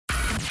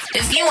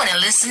If you want to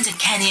listen to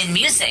Kenyan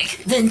music,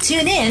 then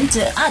tune in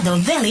to Ado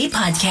Valley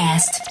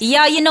Podcast.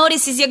 Yo, you know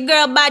this is your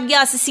girl, Bad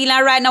Girl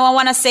Cecilia. Right now, I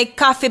want to say,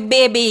 Coffee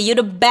Baby, you're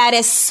the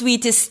baddest,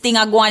 sweetest thing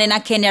I go on in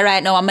Kenya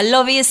right now. I'm a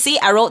love you, see.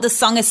 I wrote the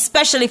song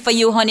especially for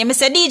you, honey.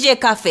 Mr. DJ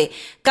Coffee.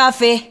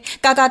 Coffee,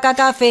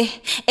 coffee.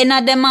 In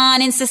the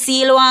morning,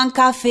 Cecile want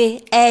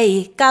coffee.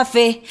 Hey,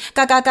 coffee,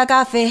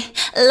 coffee.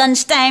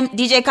 Lunchtime,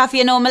 DJ Coffee,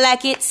 you know me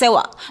like it. Say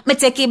what? Me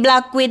take it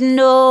black with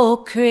no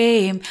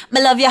cream.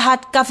 Me love your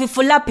hot coffee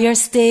full up your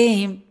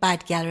steam.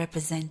 Bad Girl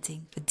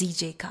representing for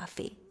DJ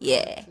Coffee.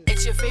 Yeah.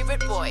 It's your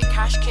favorite boy,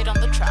 Cash Kid on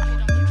the track.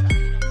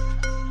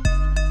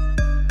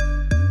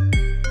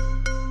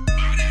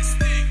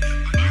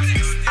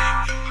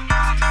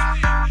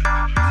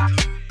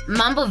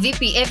 Mambo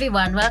VP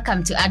everyone,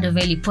 welcome to Ado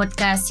Valley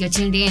Podcast. You're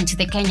tuned in to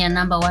the Kenya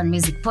 #1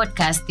 music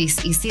podcast.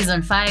 This is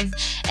season 5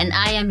 and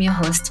I am your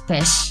host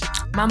Pesh.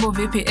 Mambo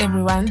VP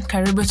everyone,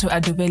 karibu to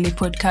Ado Valley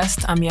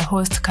Podcast. I'm your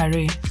host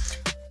Kare.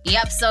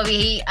 Yep, so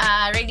we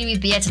are ready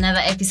with yet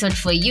another episode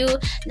for you.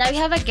 Now we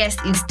have a guest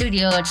in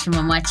studio,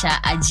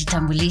 tumemwacha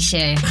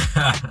ajitambulishe.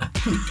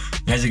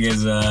 Yes,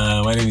 guys,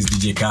 my name is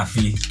DJ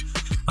Coffee.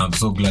 I'm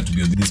so glad to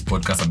be on this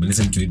podcast. I've been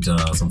listening to it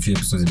some few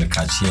episodes in the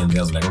catch here and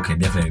there. I was like, okay,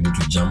 definitely need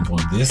to jump on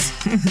this.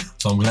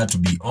 So I'm glad to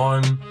be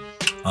on.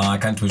 I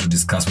can't wait to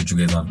discuss what you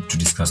guys have to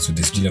discuss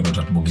today.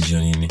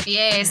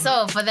 Yeah,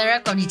 so for the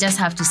record, you just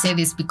have to say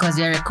this because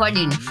we're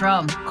recording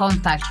from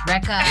Compact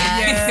Records.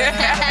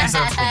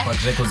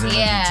 Compact Records,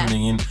 and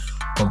tuning in.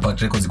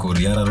 Compact Records iko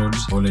Riara Road,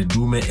 Ole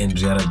Dume and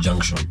Riara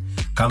Junction.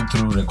 Come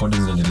through,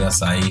 recordings inaendelea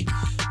sahi.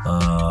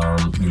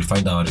 You'll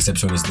find our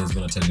receptionist is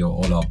going to tell you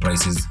all our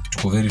prices.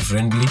 Tuko very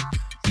friendly.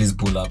 Please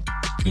pull up.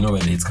 You know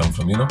where the hits come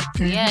from, you know?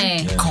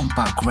 Yeah.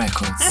 Compact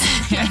Records.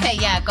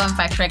 Yeah,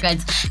 Compact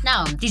Records.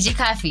 Now, DJ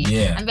Coffee.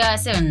 Yeah. Ambia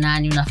wase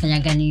nani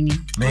unafanyaga nini?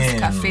 Man,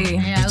 Cafe.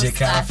 Yeah, DJ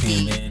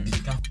Coffee, man.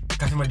 DJ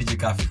Coffee or DJ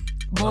Coffee?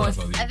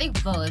 Both. I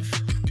think both.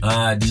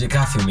 DJ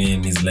Coffee,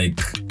 man, is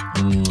like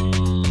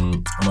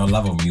I'm a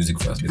lover of music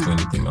first before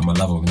anything. I'm a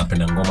lover of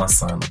napenda ngoma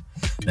sana.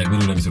 Like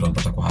mimi ule mzuri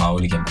unapata kwa hao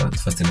nikiamka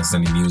first in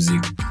study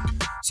music.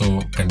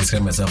 So can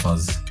describe myself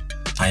as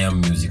I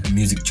am music.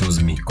 Music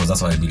chose me because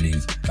that's what I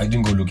believe. I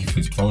didn't go looking for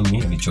it. It found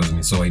me and it chose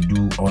me. So I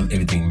do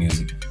everything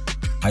music.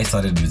 I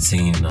started with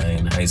singing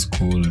in high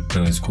school,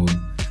 primary school.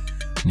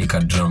 Nika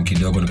drum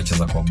kidogo,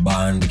 nikacheza kwa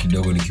band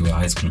kidogo nikiwa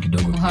high school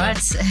kidogo. What?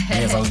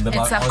 Yes, I was in the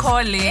It's a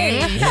calling.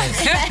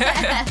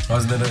 Yes. I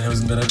was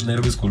in the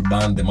Nairobi school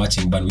band, the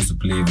marching band. We used to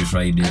play every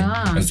Friday.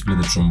 I used to play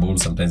the trombone,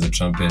 sometimes the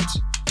trumpet,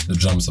 the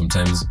drums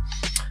sometimes.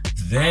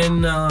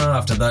 Then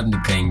after that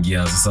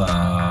nikaingia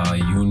sasa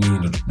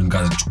uni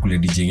nikachukulia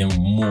DJing yangu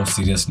more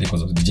seriously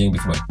because I was DJing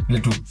before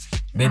little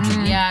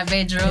bedroom. Yeah,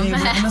 bedroom.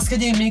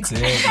 Unasikia mix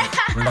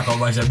unaenda kwa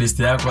basha best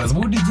yako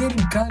unasema DJ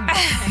ni kali.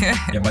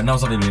 Yeah, but now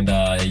sasa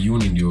nilienda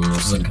uni ndio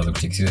sasa nikaanza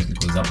kucheck seriously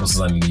because hapo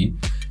sasa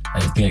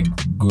I think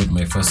I got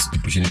my first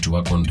opportunity to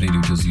work on radio,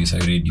 which was USI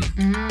Radio.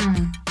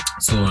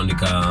 So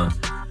nika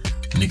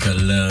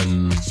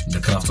learn the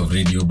craft of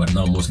radio, but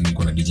now mostly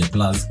niko na DJ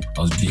Plus.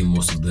 I was doing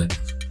most of the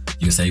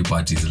USI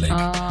parties, like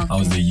I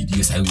was the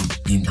USI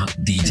in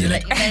DJ,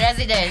 like the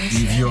resident.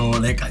 If you're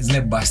like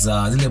zile bash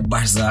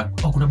za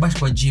kuna bash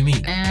kwa Jimmy,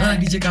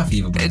 DJ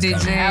Coffee, DJ.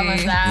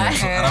 Yeah,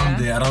 so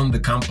around the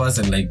campus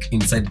and like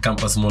inside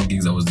campus small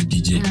gigs, I was the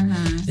DJ.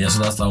 Yeah,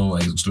 so that's how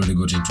I slowly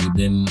got into it.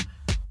 Then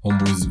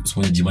homeboys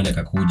small Jimani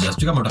akakuja.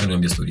 Sio kama nataka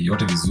niambie story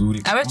yote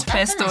vizuri. I want to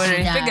tell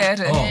story. Figure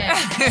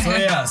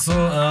it. So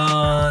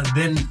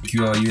then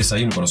kiwa USI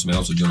nilikuwa nasomea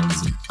also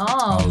journalism.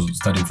 I was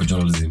studying for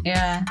journalism.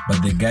 Yeah.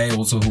 But the guy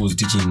also who was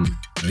teaching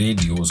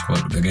radio was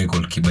called a guy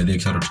called Kip. By the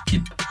shout out to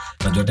Kip.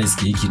 Najua hata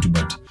isikie kitu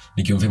but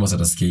nikiwa famous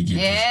hata sikie kitu.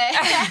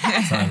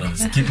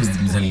 Sana. Kip is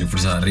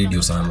mzalifundisha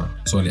radio sana.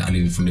 So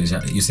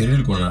alinifundisha. USI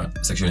radio kuna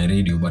section ya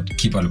radio but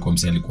Kip alikuwa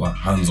msee alikuwa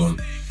hands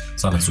on.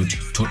 Sana, so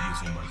taught me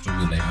so much. Told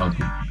me like how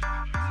to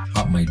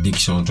up my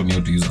diction, told me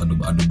how to use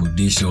Adobe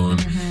Audition,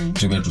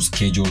 told me how to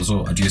schedule.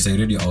 So at USI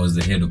Radio, I was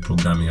the head of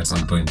programming at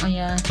some point. Oh,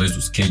 yeah. So I used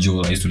to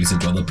schedule, I used to listen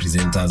to other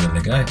presenters and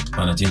like,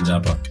 I change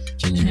up,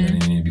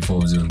 changing before I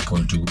was even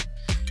called to.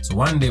 So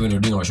one day when we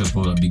were doing our show,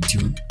 supposed a big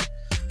tune.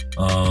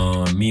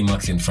 Me,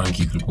 Maxi, and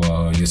Frankie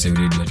tulikuwa USI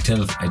Radio.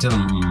 I tell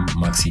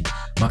Maxi,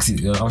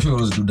 our show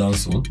always do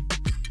dance. So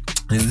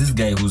there's this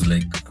guy who's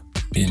like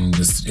in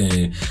this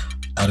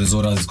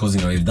Arizona is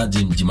causing a wave. That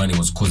Jimani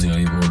was causing a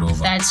wave all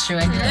over. That's true.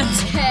 What?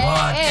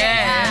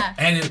 Yeah.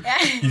 And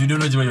if you don't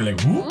know Jimani, you're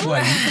like, who are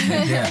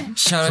you? Yeah.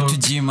 Shout out to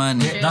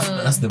Jimani.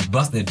 That's the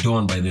bust they're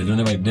done by the.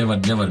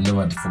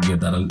 Never forget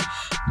that.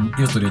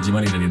 Your story of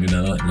Jimani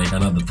in like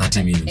another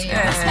 30 minutes.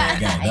 Yeah. That's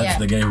the guy. That's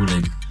the guy who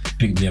like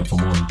picked me up from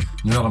home.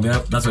 You know,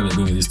 that's why we're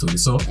doing this story.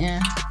 So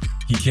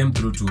he came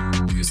through to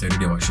USI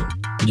Radio show.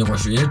 Kuja kwa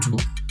show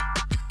yetu.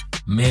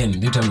 Man,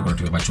 the time we got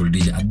to a virtual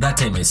DJ. At that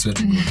time, I swear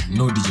to God,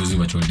 no DJ was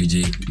doing virtual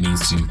DJ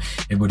mainstream.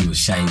 Everybody was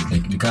shy.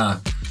 Like the car,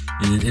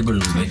 everybody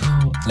was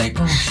like,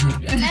 oh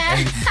shit.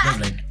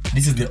 And like,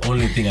 this is the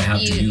only thing I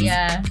have to use.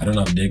 Yeah. I don't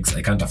have decks.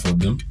 I can't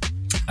afford them.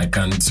 I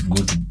can't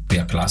go to pay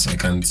a class. I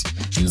can't.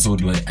 So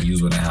do I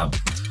use what I have.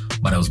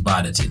 but I was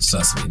bad at it.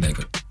 Trust me. Like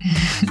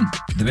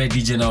the way I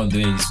DJ now and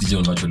the way I DJ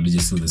on virtual DJ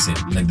is still the same.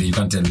 Like you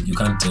can't tell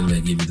where I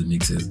gave you the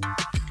mixes.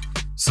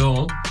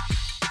 So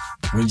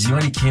when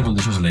Giovanni came on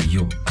the show, I was like,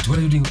 yo, what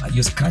are you doing?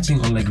 You're scratching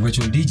on like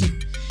virtual DJ.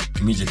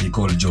 Immediately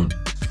called John.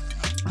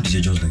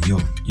 DJ John's like, yo,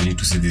 you need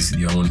to see this with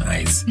your own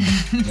eyes.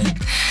 Like,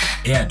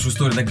 yeah, true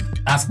story. Like,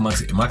 ask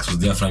Max. Max was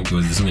there, Frankie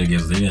was there, so many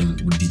guys. Even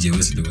with DJ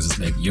Wesley, was just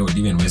like, yo,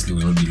 even Wesley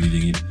will not be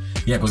leaving it.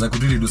 Yeah, because I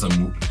could really do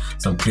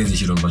some crazy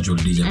shit on virtual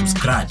DJ. To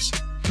scratch,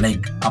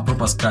 like a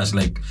proper scratch.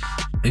 Like,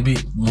 maybe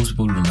most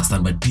people will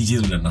understand, but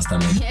DJs will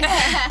understand. Like,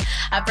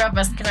 a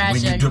proper scratch.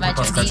 When you do a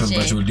proper scratch on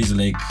virtual DJ,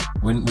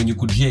 like when you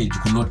could hear it, you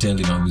could not tell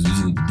if I was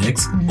using the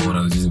decks or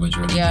I was using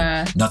virtual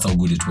DJ. That's how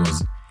good it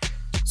was.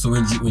 So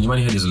when you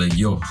heard this, like,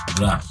 yo,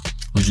 brah,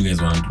 what you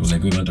guys want? Was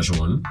like, we want a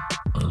show on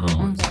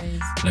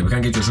Homeboys. Like, we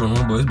can't get your show on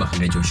Homeboys, but we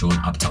can get your show on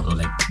Uptown. Or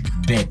like,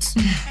 bet.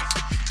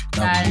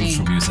 That would go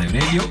from your side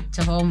radio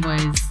to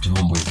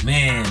Homeboys.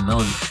 Man, now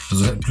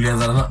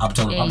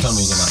Uptown was on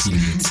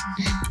affiliate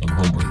of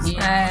Homeboys.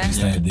 Yeah. I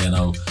started there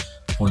now,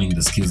 honing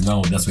the skills.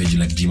 Now that's where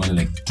like G-Man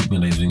like took me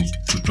and doing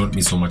taught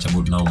me so much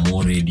about now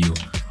more radio,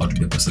 how to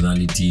be a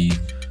personality.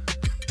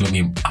 Told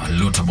me a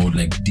lot about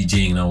like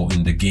DJing now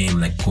in the game,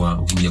 like kwa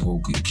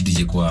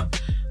DJ kwa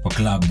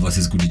club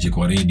versus DJ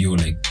kwa radio,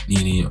 like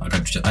nini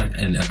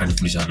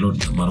akanifundisha a lot.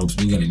 Marobs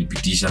mingi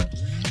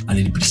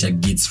alinipitisha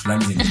gates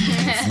fulani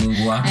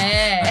zilizofungwa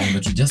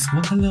and to just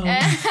walk along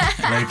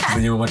like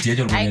when you want to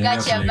I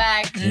got your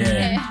back.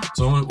 Yeah.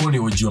 So only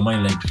with your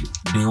mind like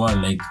day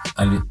one, like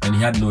and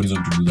he had no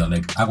reason to do that.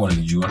 Like I want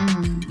to do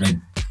like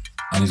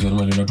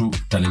alizona tu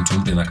talent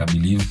mtu na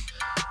believe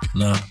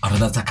na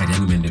after that career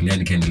nimeendelea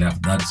nikaendelea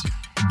after that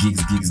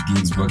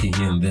gigs working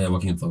here and there,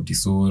 working with Sauti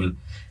Sol.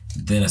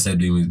 Then I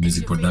started doing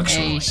music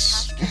production.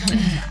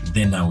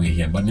 Then now we're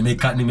here. But we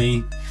cut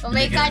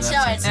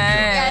short.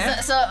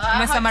 So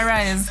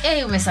summarize.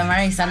 Hey, we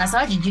summarize. So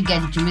how did you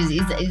get into music?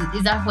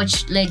 Is that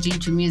what led you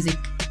into music?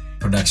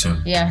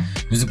 Production. Yeah.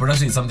 Music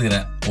production is something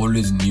that I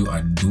always knew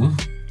I'd do,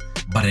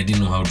 but I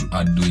didn't know how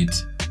to do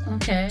it.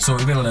 Okay. So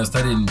even when I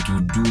started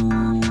to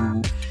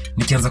do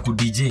nikianza ku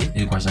DJ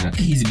nilikuwa shanga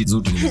hizi beats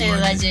zote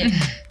ni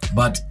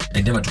but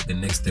I never took the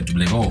next step to be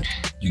like, oh,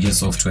 you get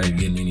software, you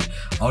get nini.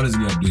 I always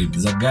knew I'd do it.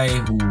 There's a guy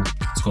who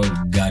is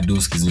called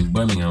Gardos, he's in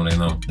Birmingham right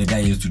now. The guy I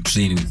used to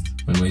train with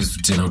when I used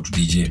to train how to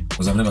DJ,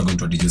 because I've never gone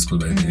to a DJ school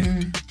by the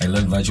way. I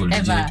learned virtual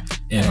DJ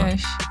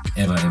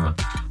ever.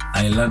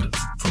 I learned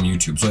from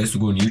YouTube. So I used to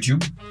go on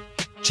YouTube,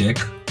 check,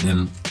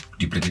 then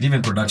duplicate.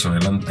 Even production, I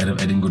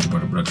didn't go to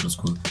production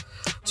school.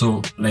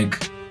 So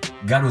like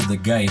God was the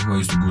guy who I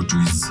used to go to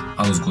his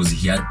house because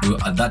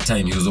at that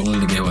time he was the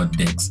only guy who had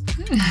decks.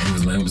 He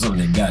was my home. So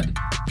like God,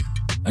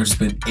 I used to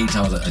spend 8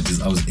 hours at his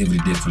house every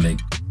day for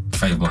like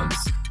 5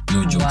 months.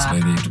 No jokes by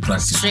the way, to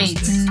practice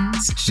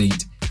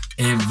straight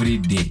every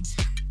day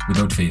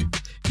without fail.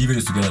 Even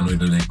used to get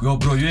annoyed like, yo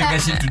bro, you ain't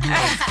got shit to do.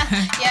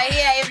 You're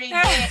here every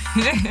day.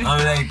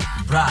 I'm like,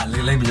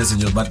 bruh, let me just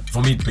enjoy. But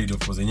for me it paid off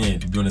because yeah,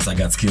 to be honest, I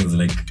got skills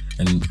like,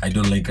 and I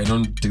don't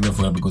take them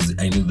for that because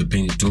I know the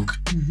pain it took.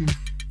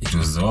 It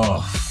was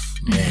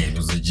it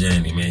was a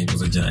journey, man. It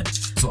was a journey.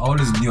 So I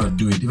always knew I'd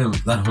do it. Even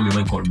that homie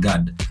man called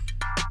God,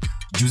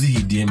 Juicy, he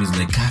DM is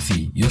like,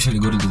 Kafi, you actually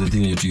got into the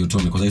thing that you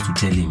told me, because I used to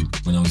tell him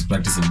when I was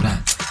practicing,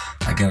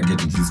 I can't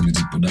get into this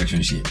music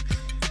production shit.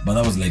 But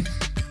that was like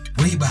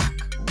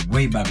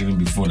way back, even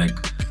before like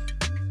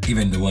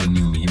even the world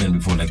knew me, even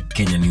before like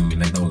Kenya knew me.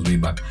 Like that was way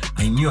back.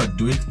 I knew I'd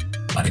do it,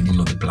 but I didn't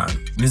know the plan.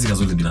 Music has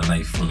always been a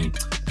life for me.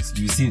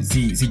 You see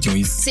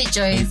choice.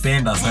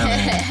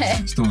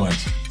 It's too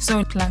much.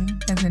 So plan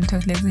doesn't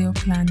totally your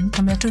plan.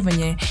 Kama tu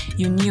venye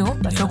you knew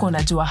but uko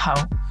unajua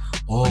how.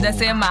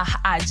 Unasema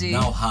aje.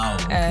 Now how?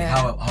 Okay,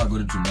 how I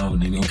got to now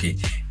then okay.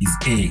 Is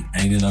A.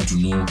 I need now to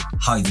know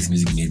how is this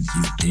music made. Is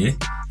A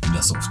in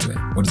the software.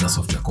 What is that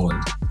software called?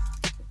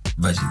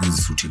 Virtually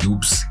there's Fruity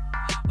Loops,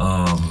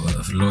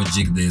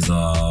 Logic, there's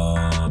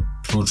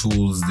Pro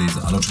Tools, there's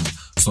a lot of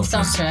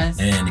software.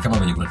 And kama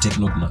venye kuna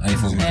Techno, kuna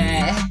iPhone,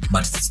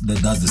 but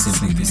that's the same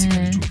thing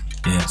basically too.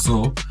 Yeah,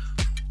 so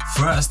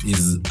first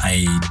is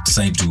I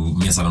tried to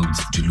mess around with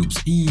Fruity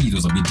Loops. It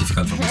was a bit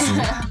difficult for me. So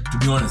to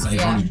be honest, I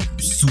found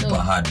it super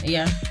hard.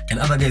 Yeah. And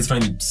other guys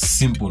find it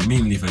simple,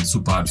 mainly find it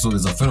super hard. So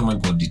there's a friend of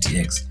mine called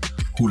DTX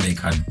who like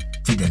had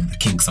figured the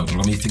kinks out.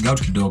 When he figured out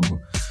kidogo,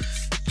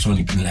 so I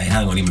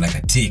hang on him like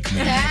a tick,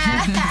 man.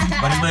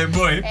 But it's my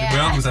boy.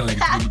 My boy was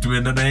like to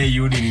another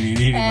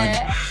uni.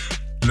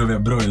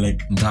 Love bro,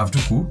 like have to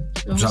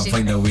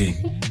find a way.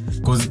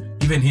 Because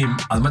even him,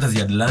 as much as he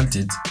had learned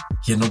it,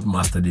 he had not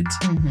mastered it.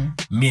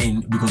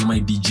 Me, because of my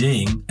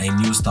DJing, I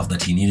knew stuff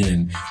that he needed,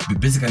 and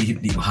basically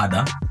he had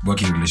a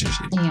working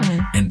relationship.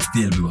 And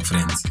still we were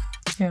friends.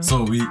 Yeah.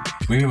 So when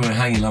we were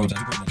hanging out,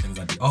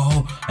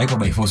 I got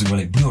by force. We were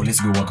like, bro, let's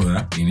go work on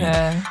that.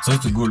 So I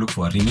used to go look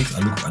for a remix.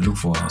 I look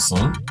for a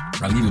song.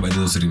 I'll give you by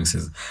those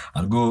remixes.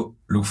 I'll go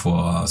look for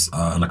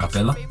an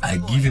acapella. I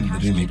give him the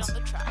remix.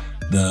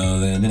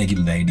 then I give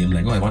him the idea. I'm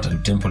like, I wanted a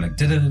tempo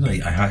like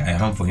I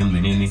hung for him the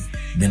nini.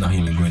 Then I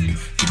him going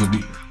because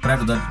prior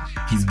to that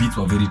his beats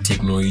were very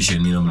techno-ish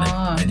and I'm like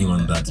I didn't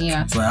want that.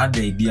 Yeah. So I had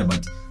the idea,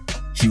 but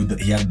he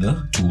had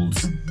the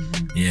tools.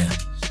 Yeah.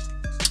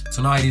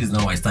 So now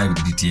I started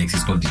with DTX.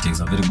 It's called DTX.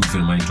 A very good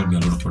friend of mine. He taught me a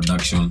lot of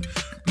production.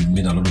 We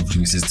made a lot of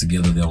remixes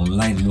together. They're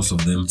online, most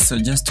of them. So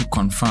just to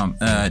confirm,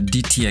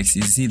 DTX,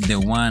 is he the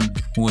one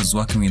who was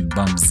working with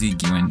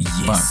Bamzigi when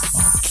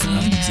Yes.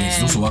 Okay. DTX.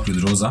 He also worked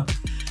with Rosa.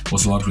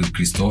 Also worked with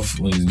Christophe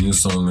on his new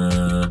song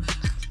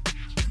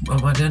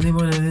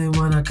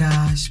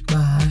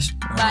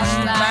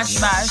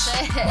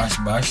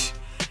Bash.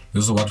 He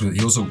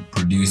also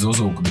produced. He's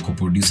also the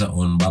co-producer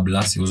on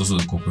Bablas. He was also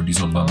the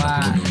co-producer on Bablas.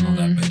 Wow. People don't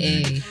know that, but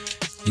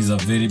he's a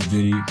very,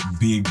 very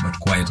big but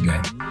quiet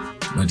guy.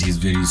 But he's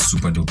very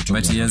super dope.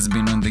 But he has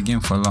been on the game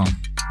for long.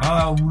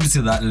 I wouldn't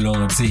say that long.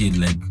 I'd say he'd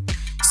like.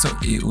 So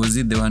was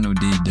it the one who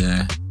did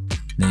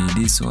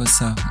this?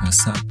 What's up?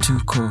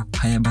 Tuko.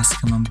 Haya basi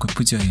kama mko,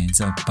 put your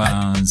hands up,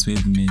 bounce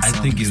with me. I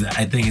think he's the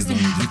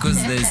one.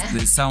 Because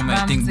there's some,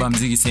 I think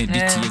Bamzigi said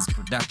DTS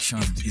production.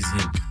 Is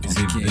him.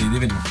 They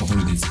even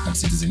performed it at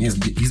Citizen.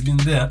 He's been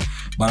there,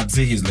 but I'd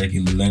say he's like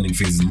in the learning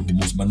phase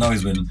most. But now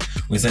is when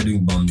we started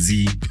doing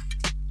Bamzi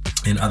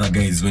and other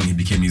guys, when he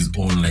became his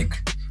own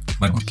like.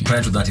 But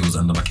prior to that, he was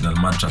under Makinal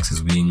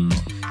Matrax's wing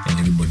and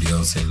everybody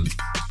else, and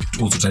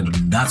also trying to.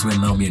 That's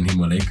when now me and him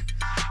were like,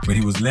 when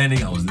he was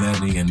learning, I was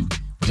learning, and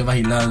whatever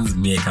he learns,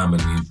 me I come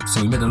and we.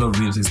 So we made a lot of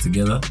remixes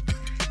together.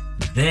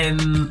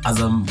 Then,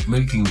 as I'm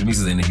making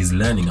remixes and he's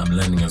learning, I'm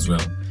learning as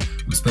well.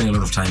 I'm spending a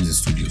lot of time in the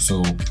studio.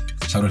 So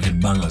shout out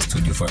Headbangers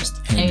Studio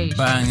first.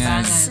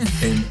 Headbangers.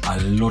 And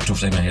a lot of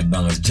time at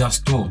Headbangers.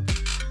 Just to.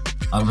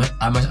 I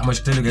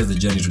must tell you guys the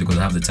journey today because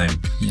I have the time.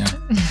 Yeah.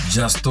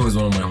 Justo is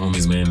one of my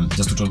homies, man.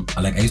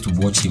 I used to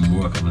watch him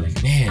work. I'm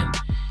like, man.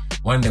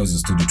 One day I was in the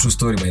studio. True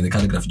story, by the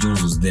Calligraph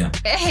Jones was there.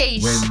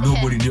 When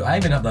nobody knew. I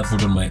even have that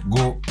photo on my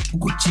go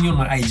chini on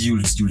my IG.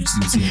 You'll see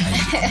IG.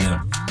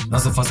 Yeah.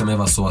 That's the first time I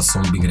ever saw a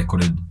song being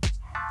recorded.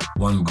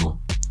 One go.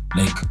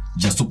 Like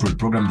Justo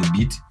programmed the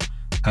beat.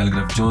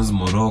 Calligraph Jones,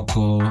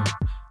 Morocco,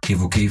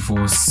 Kevo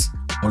K-Force.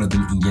 All of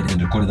them engaged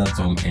and recorded that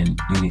song, and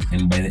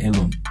by the end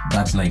of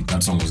that night,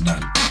 that song was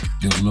done.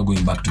 There was no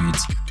going back to it.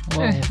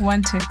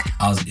 One take.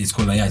 It's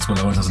called I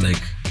was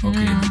like,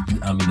 okay,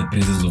 I'm in the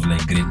presence of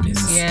like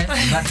greatness. Yeah.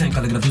 That time,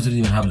 Calligraph didn't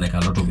even have like a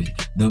lot of it.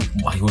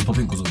 He was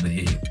popping because of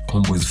the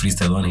Homeboy's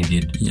freestyle one he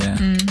did. Yeah.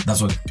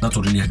 That's what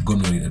really had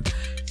gone on it.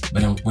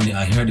 But when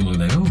I heard him, I was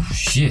like, oh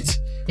shit.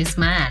 This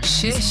man.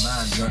 This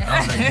man. I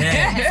was like,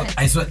 damn.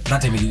 I swear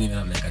that time he didn't even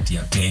have like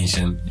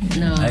attention.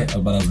 No.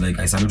 But I was like,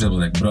 I saluted him. I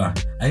was like, bruh.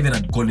 I even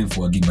had called him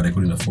for a gig, but I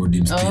couldn't afford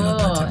him still at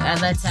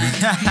that time.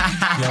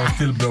 Yeah, I was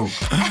still broke.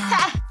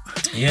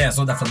 Yeah,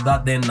 so after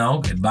that, then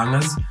now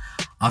Headbangers.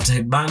 After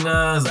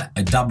Headbangers,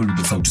 I dabbled with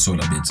the Sauti Sol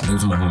a bit.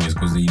 Those are my homies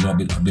because they know a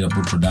bit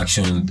about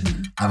production.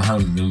 I've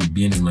had them.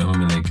 BN is my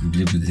homie. Like we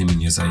lived with him in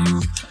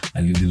USIU.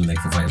 I lived with him like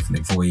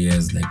for 4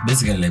 years. Like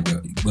basically, like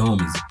we're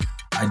homies.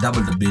 I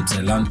dabbled a bit.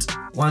 I learned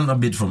a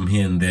bit from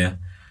here and there.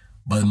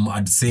 But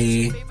I'd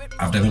say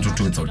after I went to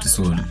Sauti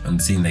Sol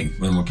and seeing like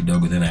when Moki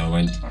Dogo, then I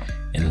went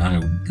and hung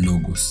out with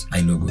Logos.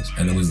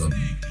 iLogos is a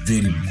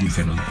very good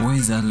friend of mine. Where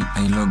is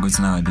iLogos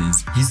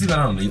nowadays? He's still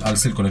around. I'll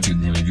still connect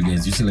with him if you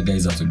guys. You see the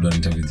guys have to do an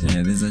interview with him.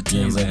 Yeah, there's a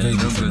team. He's a very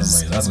good friend of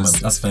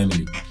mine. That's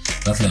family.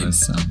 That's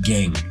like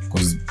gang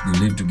because we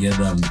live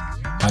together.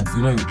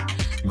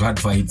 We've had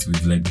fights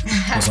with like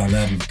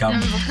Kosala, we've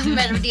come.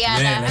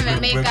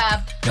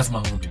 Makeup. That's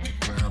my homie.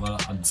 We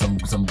have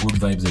some good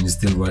vibes, and he's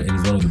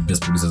one of the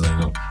best producers I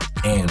know.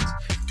 And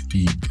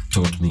he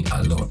taught me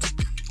a lot.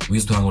 We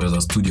used to hang out as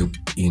a studio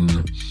in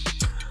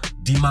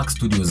D-Max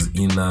Studios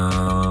in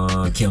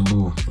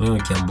Kiambu.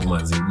 Kiambu,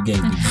 man. You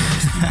guys do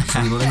studios. So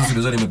you know, those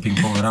studios are ping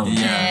pong around.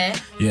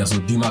 Yeah, so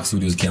D-Max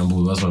Studios,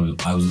 Kiambu. That's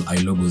why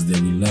iLogos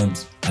there.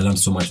 I learned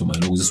so much from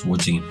iLogos just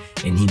watching it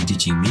and him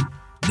teaching me.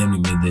 Then we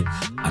made the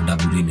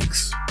Adabu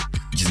remix,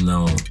 which is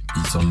now,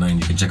 it's online.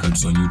 You can check out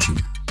it on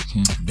YouTube.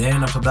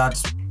 Then after that,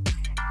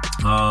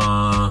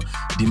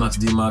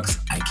 D-Max,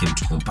 I came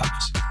to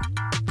Compact.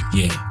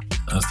 Yeah.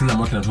 I'm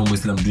working at home,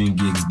 still I'm doing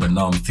gigs, but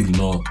now I'm still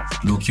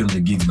low-key on the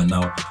gigs, but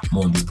now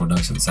more on this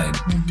production side.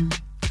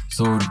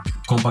 So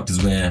Compact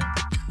is where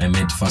I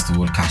met, first of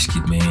all, Cash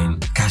Kid, man.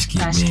 Cash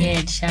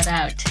Kid, shout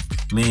out.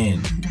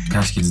 Man,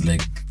 Cash Kid is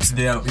like,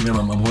 there, even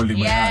I'm holding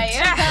my hand.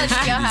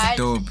 Yeah,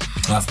 dope.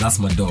 That's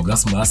my dog.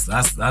 That's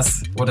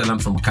what I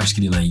learned from Cash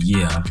Kid in a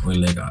year, or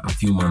like a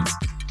few months.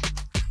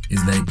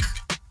 It's like,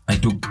 I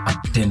took a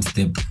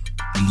 10-step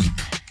leap.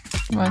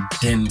 What?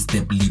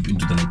 10-step leap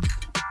into the like,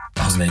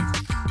 I was like,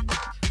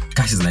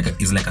 Cash is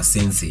like a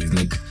sensei. He's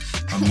like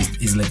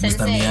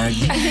Mr.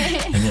 Miyagi,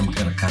 and then I'm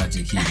a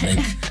karate kid.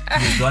 Like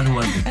he's the one who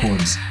wants the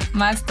codes.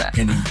 Master.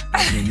 And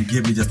he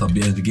gave me just a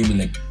bit. He gave me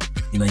like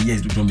in a year.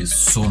 He told me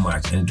so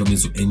much, and he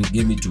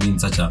gave me to me in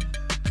such a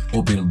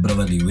open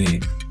brotherly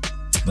way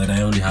that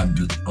I only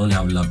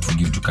have love to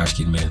give to Cash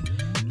Kid, man.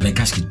 Like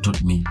Cash Kid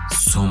taught me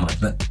so much.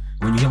 That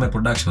when you hear my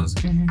productions,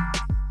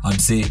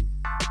 I'd say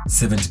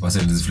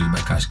 70% is filled by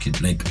Cash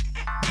Kid. Like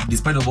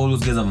despite of all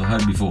those guys I've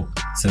heard before,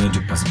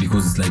 70%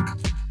 because it's like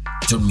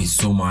taught me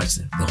so much,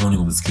 the honing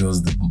of the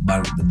skills, the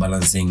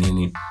balancing,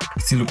 nini.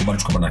 Still look about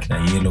to come back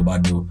na Yellow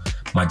Bado,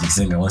 Magic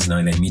Senga once in a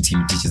while I meet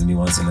him, teaches me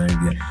once in a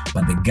while.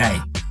 But the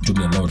guy taught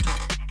me a lot.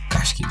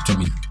 Cash Kid taught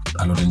me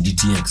a lot in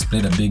DTX,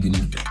 played a big in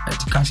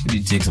Cash Kid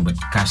DTX, but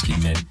Cash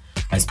Kid, man.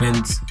 I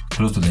spent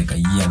close to like a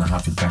year and a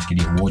half with Cash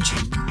Kid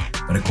watching,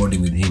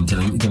 recording with him,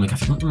 telling him like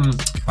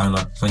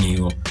pana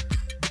fanya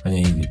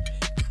hivi.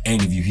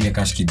 And if you hear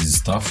Cash Kid's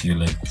stuff, you're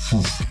like,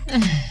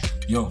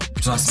 yo,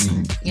 trust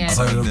me. Yes.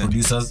 Sorry,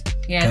 producers.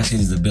 Yes. Cash Kid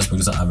is the best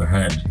producer I've ever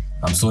heard.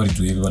 I'm sorry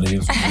to everybody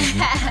else,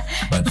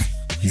 but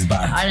he's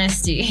bad.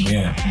 Honesty.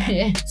 Yeah.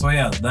 So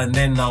yeah,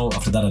 then now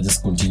after that I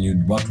just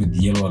continued, worked with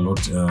Yellow a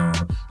lot.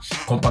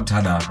 Compact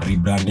had a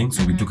rebranding,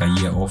 so we took a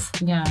year off.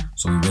 Yeah.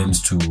 So I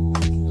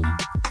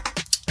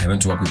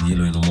went to work with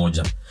Yellow in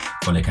Umoja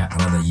for like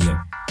another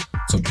year.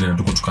 So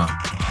tuka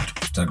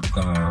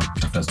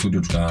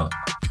studio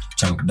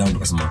chunk down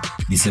tukasema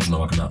this year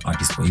tunawaka na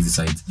artist for easy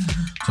side.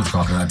 So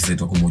tukawaka na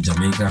artist wa Umoja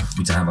Jamaica,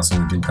 which I have a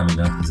song with him coming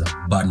up. He's a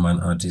Badman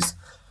artist.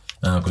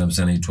 Kuna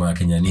msana anaitwa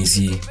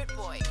Kenyanisi.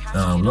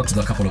 We worked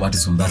with a couple of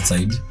artists from that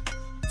side.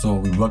 So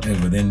we worked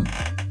over, then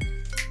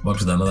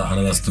worked with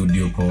another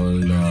studio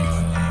called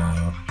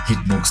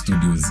Hitbox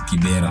Studios,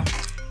 Kibera.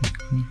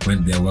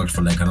 Went there, worked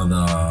for like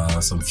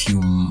another some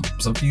few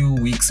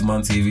weeks,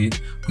 months heavy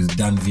with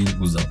Danville,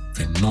 who's a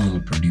phenomenal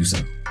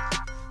producer.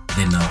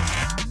 Then now,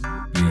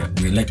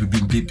 we've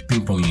been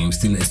ping-ponging, we're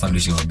still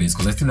establishing our base,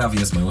 because I still have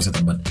my own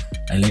setup, but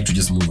I like to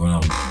just move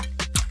around.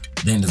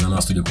 Then there's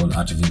another studio called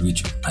Artville,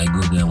 which I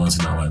go there once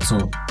in a while.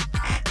 So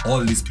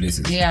all these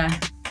places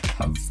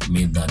have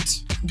made that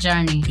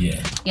journey.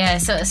 Yeah.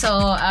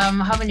 So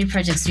how many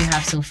projects do you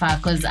have so far?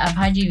 Because I've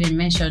heard you even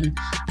mention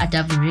a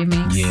double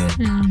remix.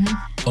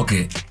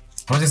 Okay,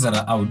 projects that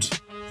are out,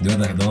 the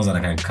ones that I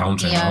can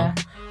count right now,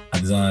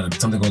 there's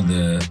something called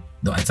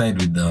I started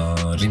with the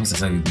remix. I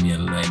started with me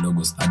and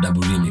Logos, a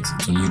double remix.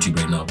 It's on YouTube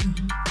right now.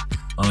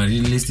 I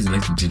released it in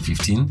like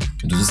 2015.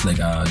 It was just like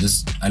I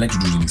like to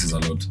do remixes a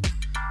lot.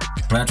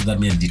 Prior to that,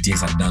 me and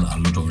DTX had done a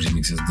lot of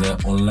remixes. They're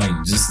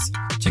online, just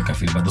check a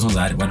feel. But those ones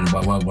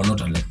were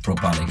not like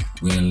proper, like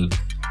we didn't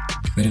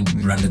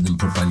branded them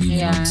properly.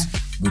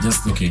 We're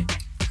just okay,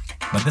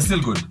 but they're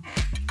still good.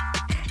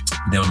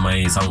 They're on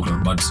my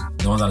SoundCloud, but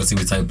the ones that I see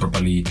we started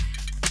properly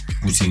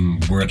putting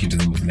work into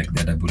them with like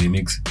the double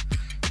remix.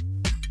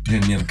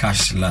 Then me and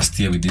Cash last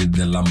year we did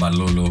the Lamba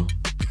Lolo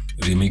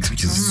remix,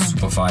 which is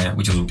super fire,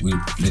 which we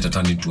later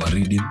turned into a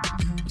reading,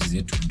 which is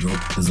yet to drop.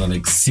 There's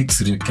like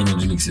 6 Kenyan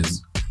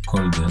remixes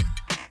called the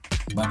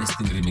Baddest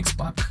Thing Remix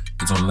Pack.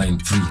 It's online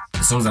free.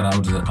 The songs that are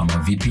out there are my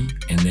VP,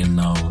 and then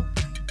now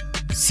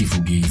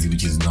Sifu Gazy,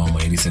 which is now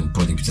my recent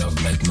project, which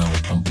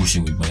I'm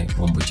pushing with my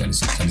homeboy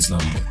Charles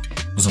Lambo.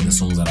 Those are the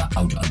songs that are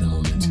out at the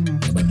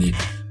moment. But the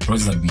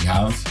projects that we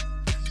have,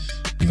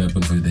 if I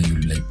put for you, then you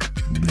like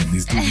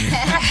these two.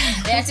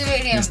 There are too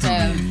many of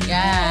them.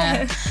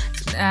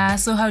 Yeah.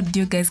 So how did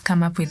you guys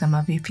come up with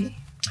VP?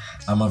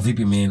 I'm a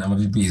VP, man.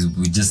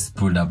 We just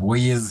pulled up.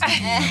 Shout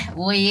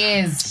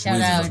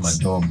out. My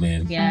dog,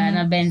 man. Yeah,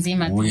 na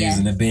Benzema.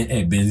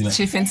 Benzema.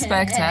 Chief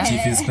Inspector.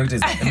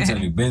 Let me tell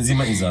you,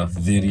 Benzema is a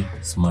very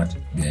smart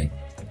guy.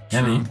 I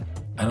don't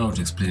know how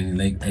to explain it.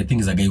 Like, I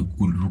think he's a guy who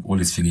could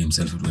always figure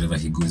himself out wherever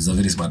he goes. He's a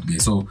very smart guy.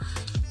 So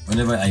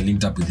whenever I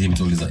linked up with him,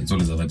 it's always a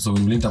vibe. So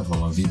when we linked up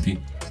from our VP,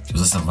 it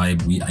was just a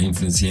vibe. I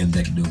influence here and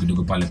there,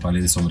 kidogo pale,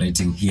 the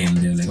songwriting here and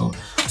there. Like, oh,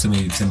 sema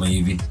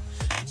hivi.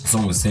 The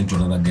song was sent to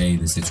another guy,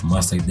 they said to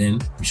master it, then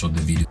we shot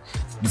the video.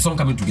 The song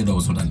coming together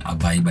was not a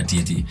vibe, but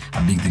yet a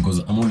big thing, because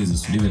I'm always a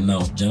studio. Even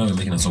now, Jana, we're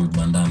making a song with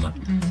Bandana.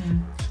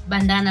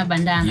 Bandana.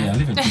 Yeah, I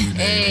live in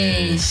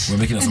we're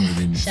making a song with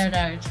him. Shout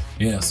out.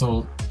 Yeah,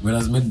 so when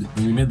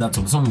we made that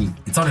song,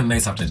 it sounded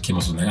nice after it came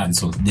out. So like,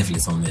 this one definitely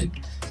sounded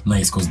like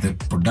nice, because the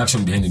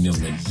production behind it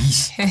was like,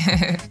 yeesh.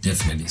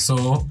 Definitely.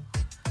 So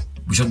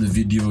we shot the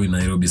video in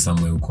Nairobi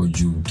somewhere,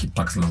 Ukoju,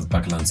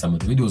 Parkland somewhere.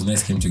 The video was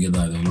nice, came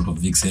together, there were a lot of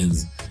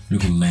vixens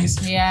looking nice.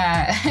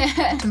 Yeah.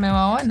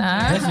 Definitely.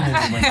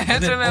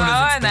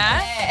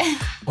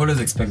 Always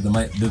expect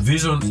the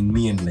vision in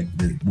me, and like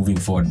the moving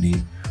forward,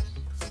 the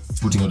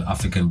putting out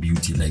African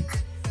beauty, like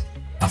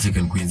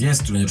African queens.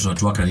 Yes,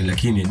 tunatuwaka ni,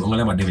 lakini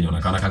angalia madem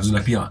yanaonekana kazi, na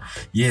pia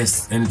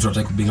yes, and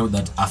tunataka to bring out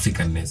that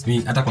Africanness.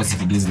 Me hata kwa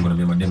siku days niko na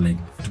madem, like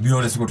to be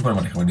honest, niko tupa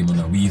na madem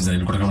na weaves,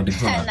 and niko na madem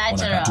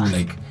na tu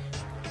like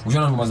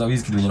ukiona ngoma za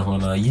Wizkid wenye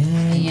wanaona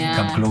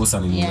come closer,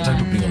 and we're trying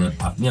to bring on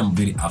that. Me, I'm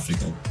very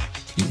African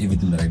in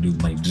everything that I do,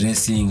 my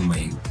dressing,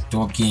 my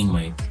talking,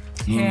 my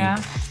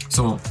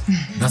so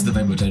that's the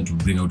vibe we're trying to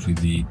bring out with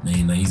the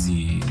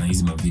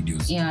Naizima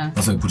videos.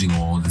 That's why we're putting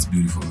all this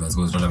beautiful girls,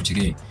 because right after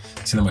check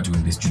cinema to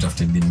this shoot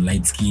after them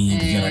light skin,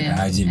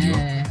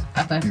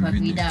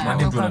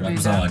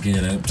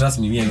 trust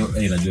me, a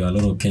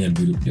lot of Kenyan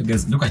beauty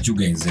guys. Look at you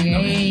guys.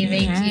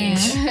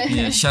 Thank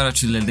you. Shout out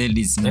to the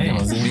ladies.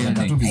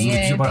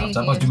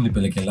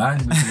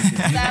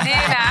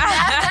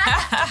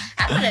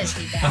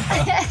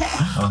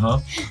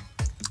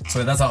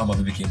 So that's how Ama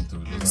Vipi came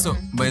through. So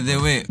by the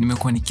way,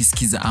 nimekuwa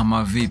nikisikiza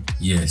Ama Vipi.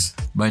 Yes.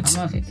 But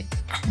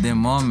the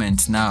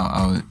moment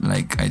now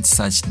I'd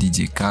search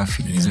DJ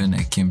Kafi is when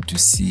I came to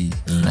see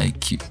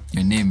like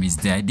your name is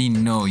there. I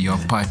didn't know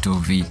you're part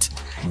of it.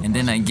 And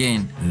then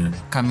again,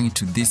 coming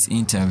to this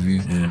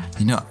interview,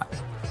 you know,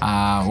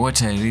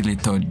 what I really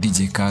thought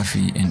DJ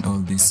Kafi and all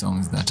these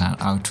songs that are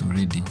out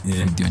already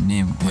with your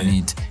name on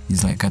it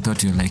is like I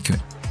thought you're like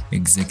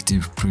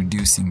executive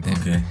producing them.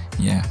 Okay.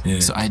 Yeah.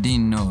 So I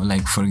didn't know,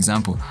 like for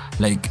example,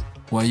 like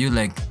were you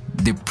like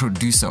the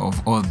producer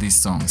of all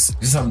these songs?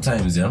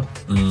 Sometimes,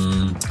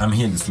 I'm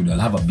here in the studio, I'll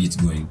have a beat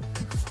going.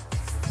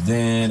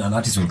 Then an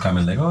artist will come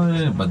and like,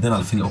 but then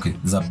I'll feel, okay,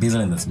 there's a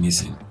baseline that's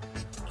missing.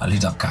 I'll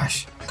hit up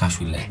Cash. Cash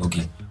will like,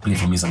 okay, play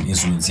for me some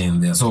instruments here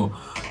and there. So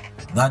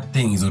that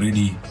thing is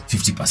already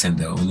 50%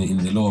 there. In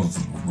the law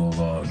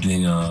of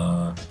doing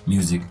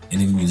music,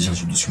 any musician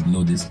should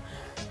know this.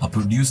 A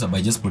producer,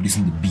 by just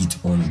producing the beat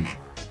only,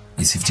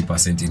 is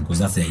 50% in, because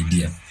that's the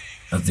idea.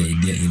 That's the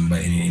idea in by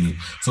any.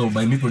 So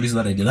by me producing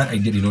that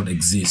idea did not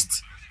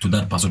exist to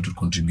that person to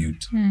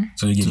contribute.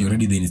 So again, you're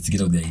already the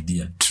instigator of the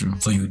idea. True.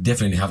 So you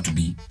definitely have to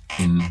be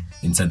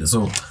inside there.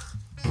 So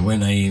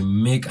when I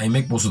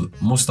make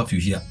most stuff you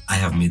hear, I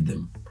have made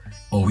them,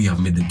 or we have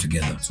made them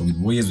together. So with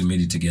Warriors, we made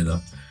it together.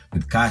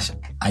 With Cash,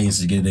 I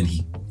instigated, then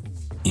he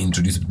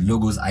introduced with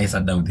logos. I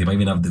sat down with him. I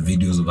even have the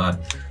videos of that.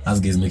 Us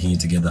guys making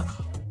it together.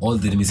 All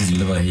the remixes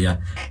you'll ever hear,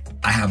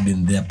 I have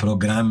been there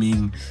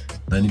programming.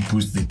 Then he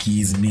puts the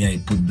keys, me I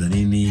put the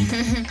nini.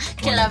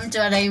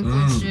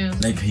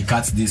 Like he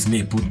cuts this,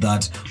 me I put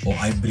that, or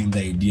I bring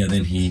the idea,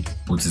 then he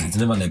puts it. It's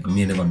never like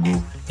me, I never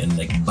go and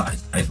like. But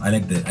I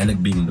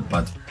like being in the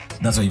part.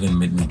 That's why I even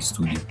made me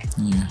studio.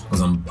 Yeah.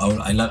 Because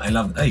I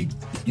love I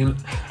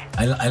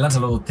learned a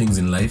lot of things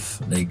in life,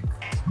 like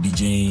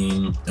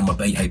DJing.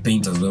 I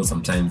paint as well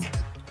sometimes.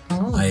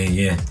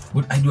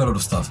 But I do a lot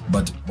of stuff.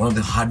 But one of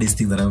the hardest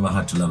things that I ever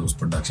had to learn was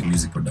production,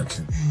 music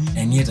production.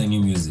 And yet I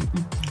knew music.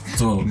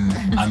 So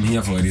I'm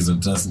here for a reason,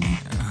 trust me.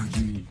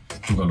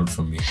 Took a lot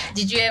from me.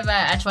 Did you ever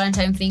at one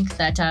time think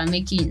that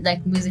making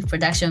like music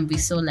production would be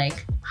so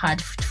like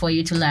hard for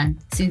you to learn,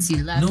 since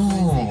you love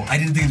music? I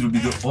didn't think it would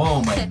be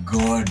oh my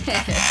god.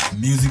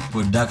 Music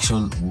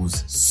production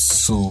was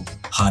so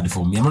hard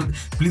for me.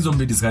 Please don't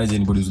be discouraged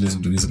anybody who's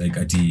listening to this like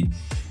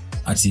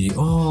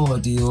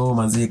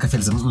manze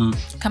Kafi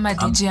kama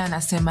DJ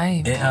anasema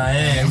hivi.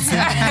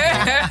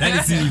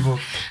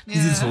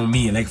 This is for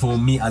me, like for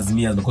me as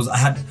because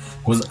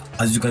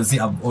as you can see,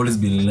 I've always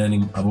been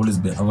learning. I've always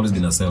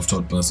been a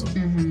self-taught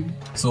person.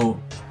 So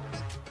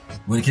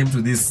when it came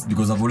to this,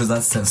 because I've always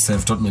had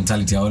self-taught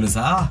mentality, I always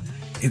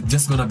it's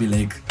just gonna be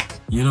like,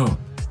 like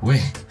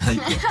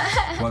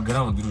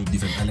ground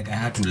different. I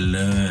had to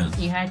learn.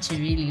 You had to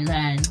really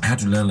learn. I had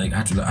to learn. Like I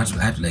had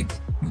to like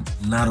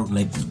narrow,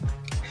 like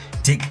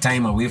take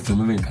time away from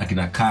even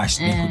Akina Cash.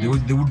 They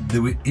would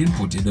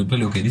input it. They'll tell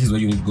you, okay, this is where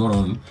you need to go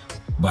on.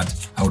 But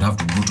I would have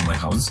to go to my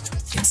house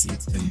and see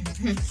it and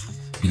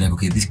be like,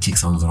 okay, this kick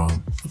sounds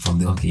wrong. From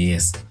the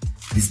yes,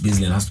 this bass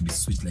line has to be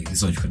switched like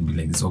this, or you can be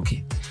like this.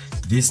 Okay,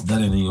 this,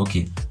 that, and then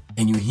okay,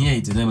 and you hear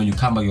it, and then when you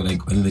come back, you're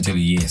like, and then they tell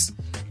you yes.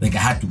 Like I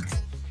had to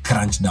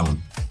crunch down.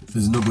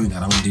 There's no going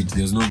around it.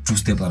 There's no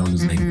two-step around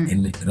it. Like,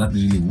 and that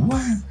really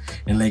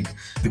and like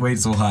the way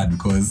it's so hard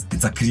because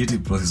it's a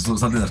creative process. So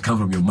something that comes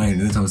from your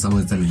mind, and then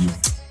someone's telling you,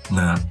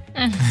 nah.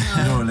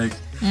 You know, like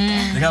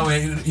how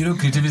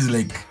creativity is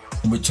like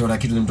umechora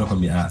kitu na mtu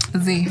akwambia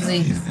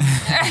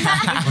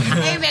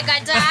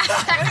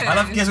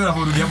alafu kesho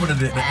unaporudi hapo na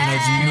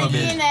energy hiyo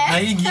bed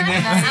na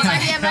ingine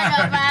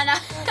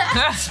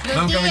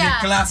kama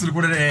class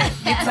ulikuwa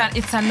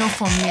it's a no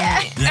for me.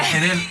 Yeah,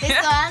 and then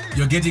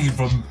you're getting it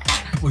from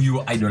people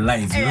you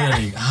idolize. You're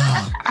like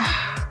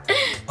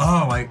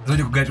oh my, so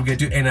you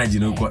get your energy,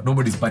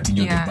 nobody's partying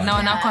your back. Na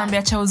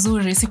wanakuambia cha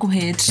uzuri siku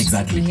hate.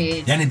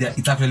 Exactly. Yani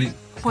it's actually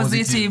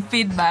positive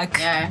feedback.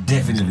 Yeah.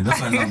 Definitely. That's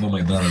what I love about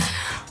my brothers.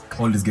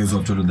 All these guys who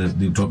have told me,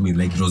 they taught me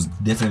like it was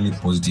definitely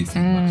positive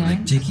feedback.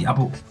 Like cheki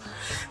hapo.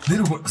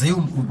 Then say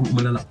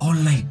umelala all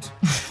night.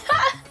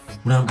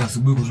 Unaamka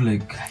asubuhi kutu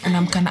like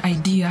unaamka na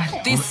idea.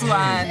 This one.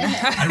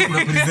 I don't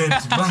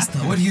represent Master.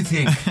 What do you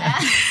think?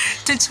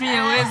 Teach me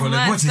your ways,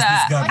 like, what is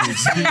this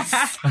garbage?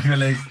 I'm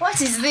like,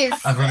 what is this?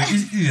 I'm like,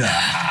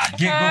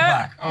 go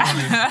back.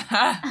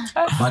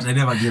 But I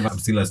never gave up. I'm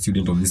still a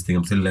student of this thing.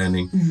 I'm still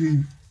learning.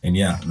 And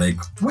yeah, like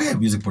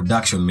music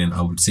production, man,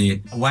 I would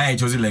say why I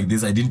chose it like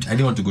this. I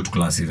didn't want to go to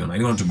class even. I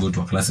didn't want to go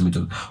to a class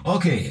and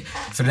okay,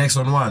 for the next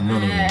one. No.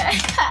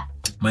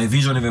 My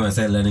vision, even when I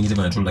started learning it,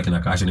 even I told like in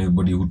Akash and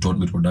everybody who taught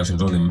me production,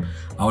 told them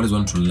I always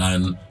want to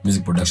learn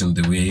music production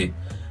the way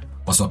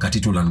was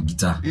wakati tu learn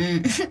guitar.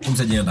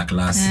 Umsaje enda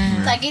class.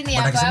 Lakini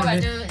hapa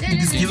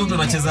hizo ndo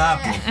nacheza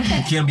hapo.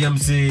 Ukiambia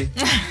mse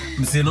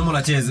normal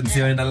acheze,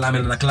 mse aenda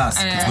na class.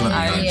 It's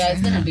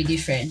gonna be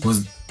different.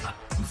 Because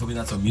for me,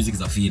 that's how music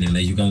is a feeling.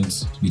 Like you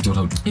can't be taught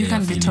how to play. You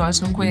can't be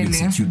taught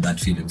execute that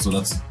feeling. So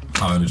that's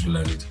how I wanted to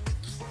learn it.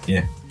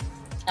 Yeah.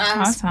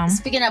 Awesome.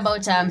 Speaking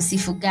about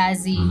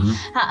Sifugazi,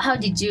 how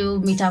did you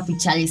meet up with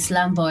Charlie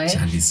Slamboy?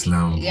 Charlie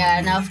Slam.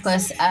 Yeah, now of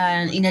course,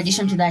 in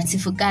addition to that,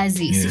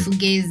 Sifugazi,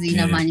 Sifugezi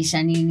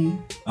inamaanisha nini?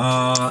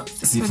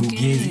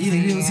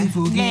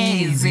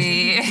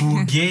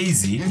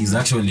 Fugazi is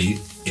actually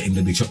in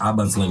the dictionary,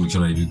 urban slang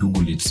dictionary. If you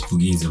Google it,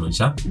 Fugazi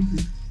inamaanisha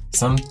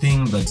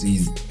something that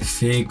is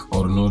fake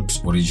or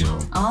not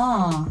original.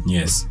 Oh.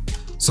 Yes.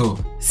 So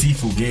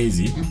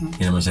Sifugazi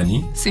inamaanisha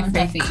ni Si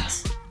fake.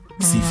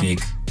 si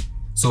fake.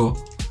 So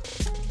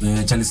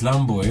Charlie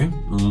Slamboy,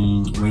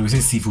 when we say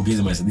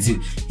Sifugazi, they say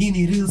he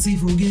ni real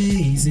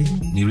Sifugazi,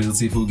 ni real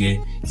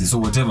Sifugazi. So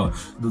whatever,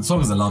 the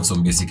song is a love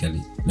song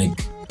basically. Like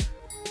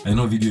I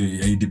know video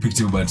I depict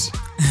you, but it's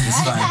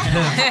fine.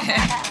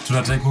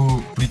 Tunataka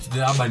ku preach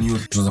the urban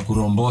youth. Tunaweza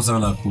kurombosa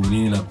na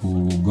kunini na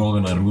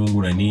kugonga na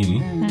rungu na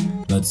nini.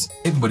 That's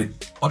everybody.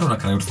 Watu wana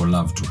cry out for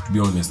love too, to be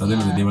honest. At the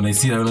end of the day, when I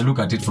look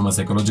at it from a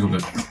psychological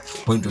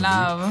point of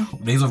Love. view,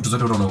 there is of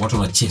tuzote watu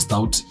wana chest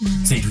out.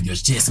 Say it with your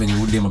chest when you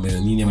udem amefanya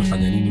nini,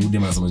 amefanya nini,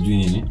 udem anasema juu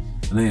nini.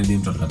 And then you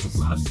mtu ataka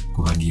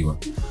kuhagiwa.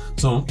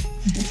 So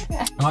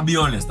I'm be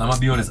honest. As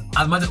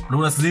much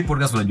as sleep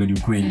podcast unajua ni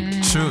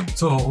ukweli. True.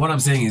 So what I'm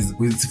saying is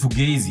with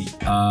Sifugazi,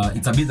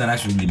 it's a bit that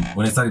actually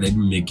when I started I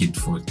didn't make it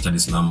for Charlie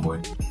Slamboy.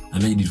 I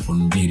made it for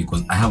Mviri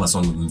because I have a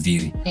song with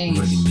Mviri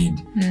already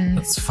made.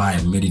 That's fire.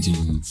 I made it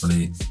for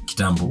the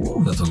Kitambo.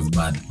 Oh, that song is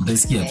bad.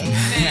 Mtaisikia tu.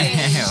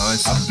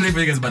 I'm playing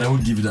Vegas, but I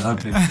would give it an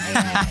outlet.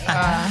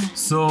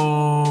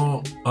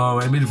 So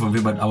I made it for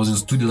Mviri, but I was in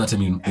studio that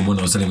time in Oman.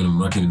 I was telling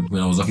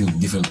when I was working with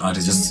different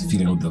artists, just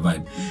feeling out the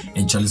vibe.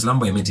 And Charlie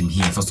Slamboy, I met him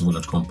here first of all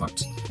at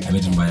Compact. I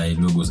met him by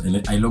iLogos, and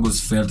iLogos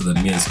felt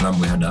that me and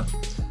Slamboy had a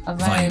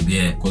vibe,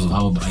 yeah, because of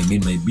how I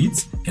made my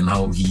beats and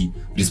how he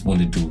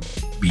responded to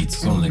beats.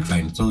 So I'm like,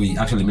 fine. So we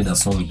actually made a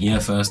song here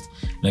first,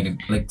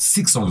 like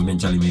 6 songs me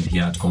and Charlie made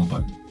here at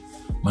Compact.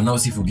 But now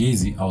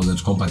Sifugazi, I was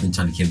at Compact and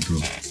Charlie came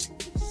through.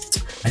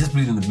 I just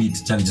played in the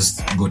beat, Charlie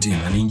just got in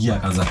and ingia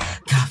akaanza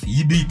Kafi,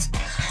 hii beat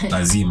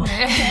lazima.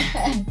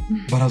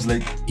 But I was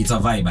like, it's a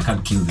vibe, I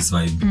can't kill this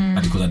vibe.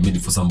 And because I'd made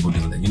it for somebody,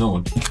 I was like, you know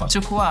what?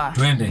 Chukua.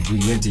 We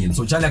went in.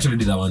 So Charlie actually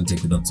did a one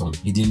take with that song.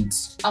 He didn't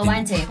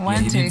One take. Yeah,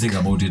 he didn't think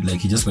about it.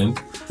 Like he just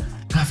went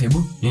Kafi,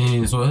 boo.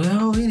 Yeah, so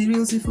really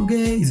real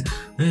Sifugazi.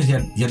 He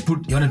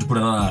wanted to put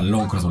another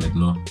long chorus. I'm like,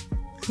 no.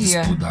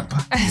 Just put that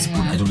part.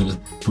 I told him just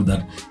put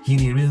that. He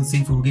need real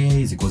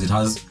Sifugazi because it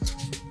has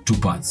 2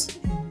 parts.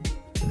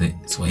 The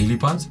Swahili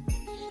part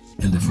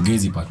and the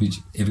Fugazi part,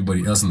 which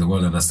everybody else in the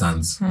world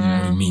understands what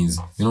it means.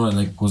 You know,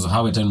 like, because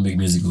how I try to make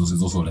music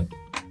is also like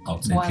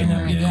outside Kenya,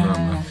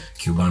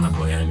 Cubana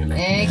boy,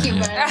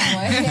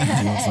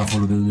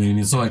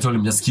 so I told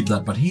him just keep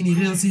that, but he need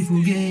real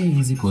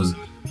Fugazi because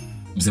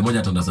mse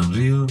moja understand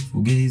real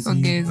Fugazi.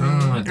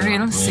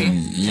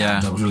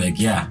 Real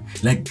Yeah.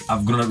 Like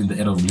I've grown up in the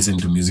era of listening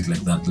to music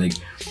like that. Like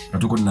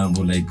natuko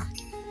nambo like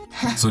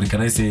sorry,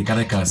 can I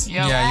curse?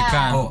 Yeah, you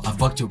can. Oh, I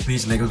fucked your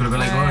bitch. Like,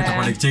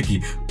 like,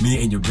 checky.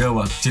 Me and your girl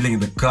were chilling in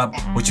the club.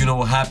 But you know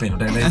what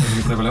happened? Like,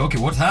 okay,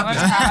 what happened?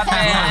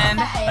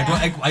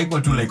 I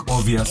got to like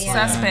obvious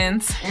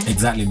Suspense.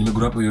 Exactly. I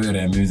grew up with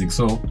your music.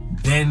 So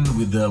then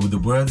with the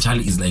word,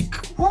 Charlie is like,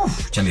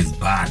 Charlie is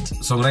bad.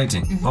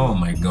 Songwriting. Oh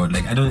my god.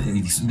 Like I don't.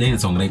 Then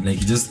songwriting. Like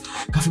he just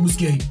Kafi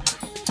Muskia.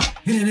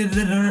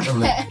 I'm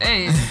like,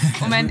 Hey,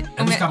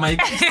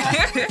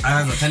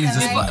 Charlie is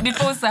just bad.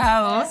 before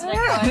Sahau.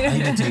 I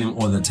even tell him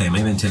all the time.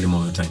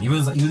 He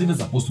was even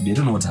supposed to be. I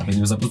don't know what happened.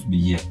 He was supposed to be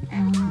here.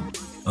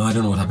 I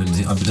don't know what happened.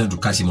 I've been trying to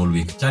catch him all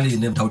week. Charlie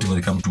never doubt him when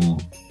it comes to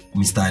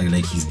Mistari.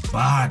 Like he's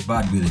bad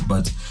with it.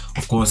 But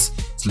of course,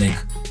 it's like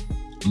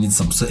you need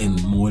some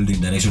certain molding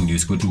direction. You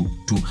go to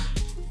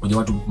when you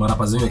want to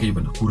marapas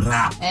ku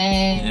rap.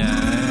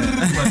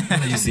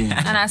 What are you saying?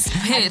 And I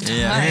spit.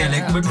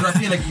 Like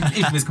umeturapia like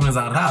if means kuna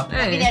za rap.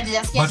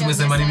 But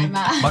umesema nini?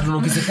 But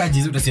unokiseka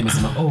jizi utasema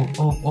that's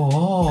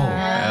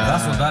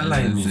what that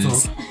line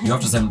means. So you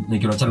have to say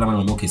like you tell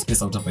them okay,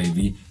 space out hapa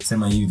hivi,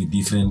 sema hivi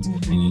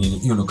different nini.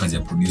 Hiyo ndo kazi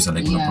ya producer,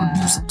 like una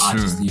produce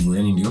artist hivyo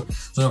yani ndio.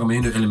 So kama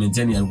hiyo element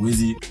yani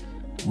hauwezi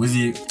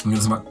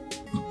ungesema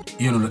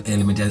hiyo ndo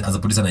element as a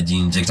producer na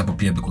inject hapo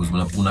pia because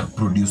una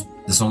produce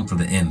the song to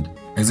the end.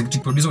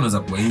 Executive producer unaweza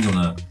kuwa nje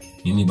na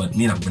nini, but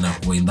mimi napenda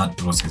kuwa in that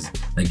process,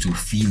 like to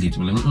feel it.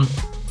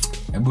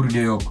 Hebu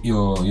rudia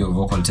your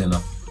vocal tena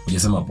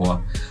ungesema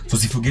poa. So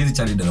Sifugazi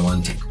Charlie did a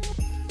one take.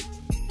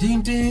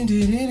 Ding ding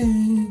ding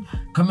ding.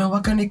 Kama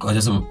wakaniko I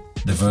just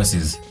the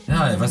verses.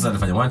 The verses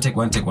alifanya one take.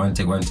 So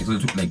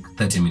it took like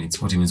 40 minutes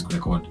to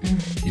record.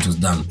 It was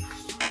done.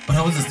 But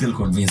I was still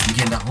convinced.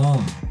 Nikaenda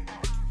home.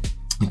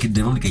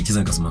 Nikaicheza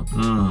nikasema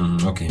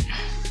okay,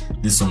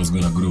 this song is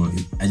gonna grow.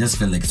 I just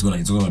felt like it's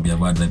gonna be a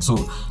bad vibe.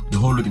 So the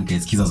whole look in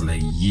Kids was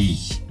like, yeah,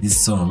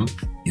 this song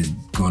is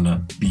gonna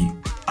be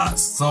a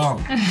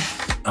song.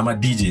 I'm a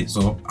DJ,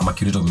 so I'm a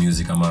curator of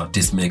music. I'm a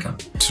tastemaker.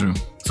 True.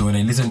 So when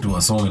I listen to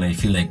a song and I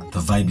feel like the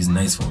vibe is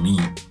nice for me,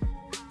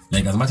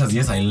 like as much as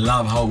yes, I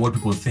love what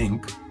people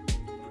think,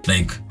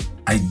 like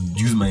I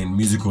use my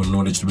musical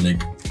knowledge to be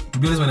like, to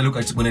be honest,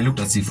 when I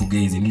looked at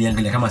Sifugazi,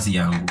 niliangalia kama si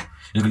yangu.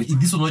 Like, if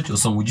this was not your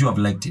song, would you have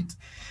liked it?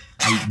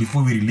 And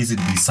before we released it,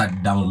 we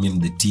sat down, me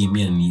and the team,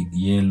 me and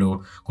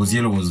Yellow, because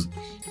Yellow was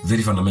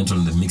very fundamental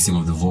in the mixing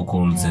of the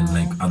vocals and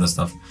like other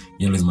stuff.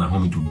 Yellow is my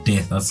homie to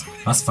death. That's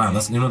fun.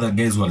 That's, you know, the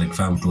guys who are like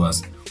fam to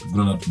us. We've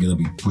grown up together,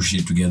 we push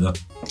it together.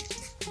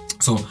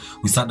 So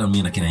we sat down,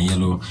 me and Kenya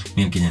Yellow,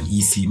 me and Kenyan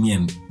EC, me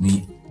and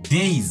me.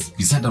 Days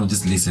we sat down and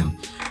just listen.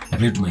 I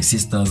played to my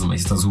sisters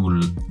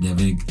who they're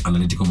very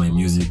analytical my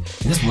music.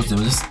 I just watched them,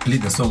 I just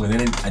played the song, and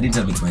then I didn't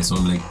tell them it's my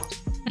song. Like,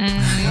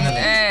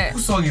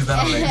 whose song is that?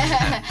 I'm like,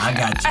 I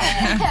got you.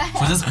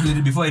 So I just played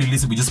it before I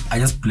released it. I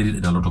just played it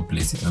in a lot of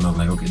places, and I was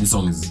like, okay, this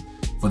song is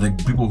for the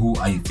people who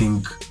I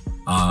think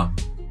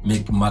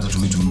make matter to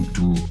me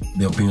to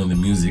their opinion on the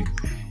music.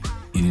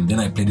 And then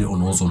I played it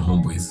also on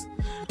Homeboys,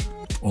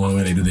 or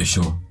when I do the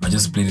show. I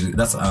just played it.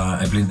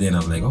 I played it there, and I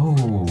was like,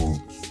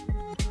 oh.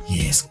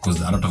 Yes, because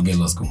a lot of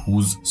guys ask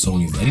whose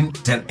song is it. I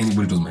didn't tell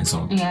anybody it was my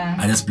song. Yeah.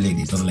 I just played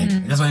it. I was like, I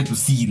just wanted to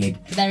see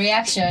like the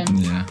reaction.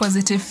 Yeah.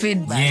 Positive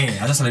feedback.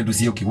 Yeah, I just wanted to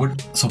see, okay,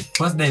 what. So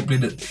first day I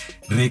played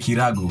Ray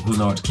Kirago, who's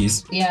now at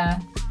Kiss.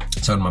 Yeah.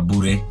 Shout out my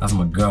boo, that's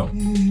my girl.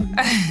 And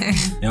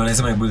when I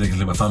say my boo, like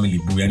my family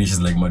boo, and she's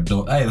like my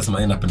dog. Hey, that's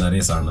my end up in a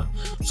race, Anna.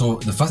 So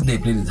the first day I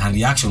played it, her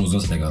reaction was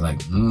just like, I was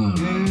like,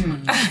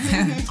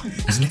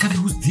 I was like,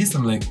 who's this?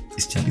 I'm like,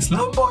 it's Charlie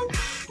Slamboy.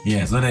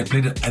 Yeah, so then I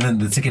played it, and then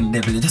the second day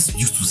I played it, I just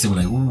used to say,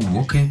 like, ooh,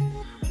 okay.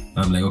 And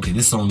I'm like, okay,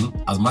 this song,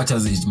 as much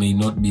as it may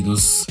not be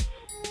those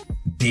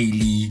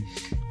daily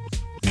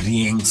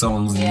ring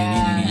songs,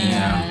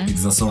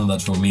 it's a song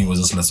that for me was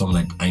just a song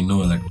like, I know,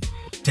 like,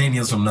 10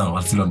 years from now,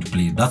 I still want to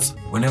play it. That's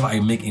whenever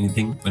I make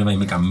anything, whenever I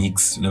make a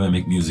mix, whenever I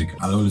make music,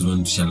 I always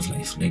want shelf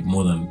life, like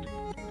more than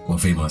go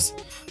famous.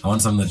 I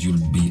want something that you'll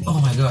be, oh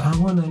my God, I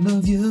wanna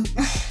love you.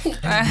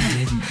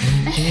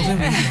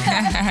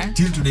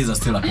 Till today's are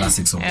still a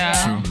classic song.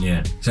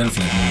 Yeah. Shelf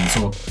life, man.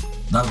 So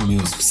that for me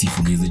was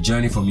Sifuge. The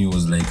journey for me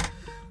was like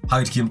how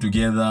it came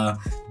together.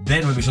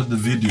 Then when we shot the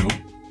video,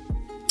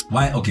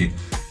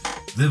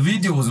 the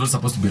video was not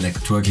supposed to be like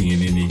twerking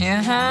in any.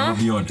 I'll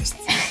be honest.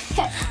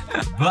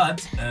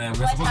 But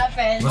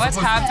What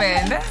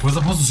happened? We're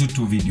supposed to shoot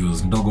 2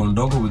 videos.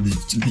 Ndogo with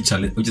the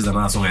Charlie, which is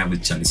another song I have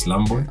with Charlie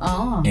Slamboy,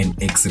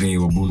 and X-Ray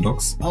or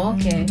Boondocks.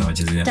 Okay.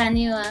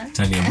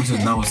 Tanya, which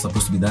was now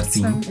supposed to be that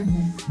scene,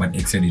 but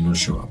X-Ray did not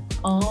show up.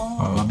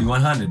 I'll be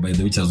 100 by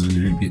the which has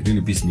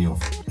really pissed me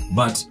off.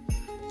 But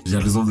we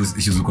have resolved these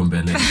issues with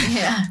compare.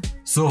 Yeah.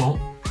 So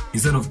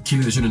instead of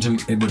killing the show and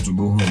telling everybody to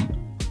go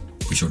home,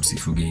 we shot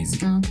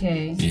Sifuge.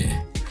 Okay.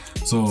 Yeah.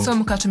 So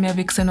mkatumia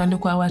Vixen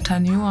walikuwa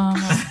wataniwa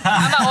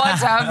ama what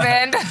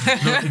happened?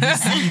 No,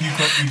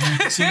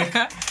 if you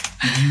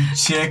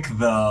check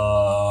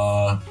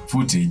the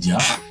footage,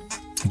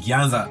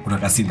 kianza kuna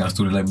kasini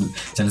story like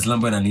Charles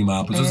Lambo analima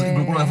hapo. So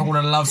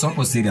kuna love song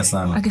hapo serious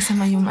sana.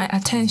 Akisema you my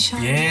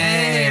attention.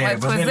 Yeah, my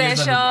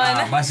possession.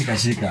 Basi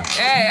kashika.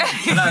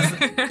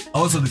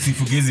 Also the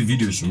Sifugezi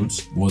video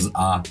shoot was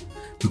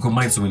we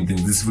combined so many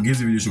things. This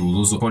Fugazi video show was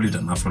also called it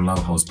an Afro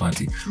Love house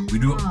party. We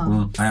do,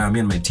 me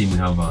and my team, we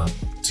have a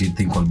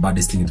thing called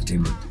Baddest Thing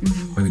Entertainment,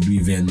 where we do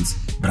events,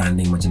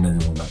 branding, merchandising,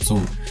 and all that. So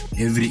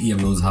every year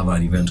we always have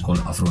an event called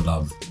Afro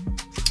Love.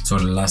 So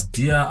last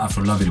year,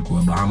 Afro Love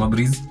ilikuwa Bahama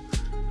Breeze.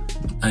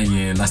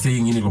 And last year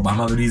ingine ilikuwa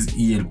Bahama Breeze,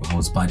 hii ilikuwa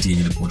house party,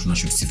 ilikuwa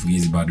tunashoot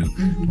Sifugazi bado.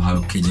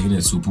 Bahao keja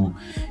ingine supu,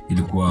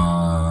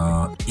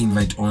 ilikuwa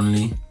invite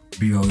only,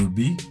 BYOB.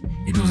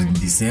 It was in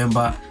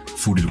December,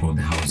 food ilikuwa in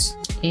the house.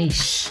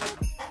 Ish.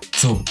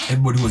 So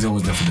everybody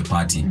was there for the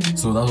party.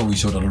 So that's why we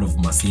shot a lot of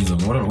masses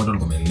and what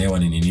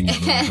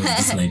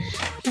just like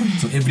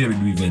so every year we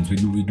do events.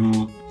 We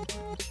do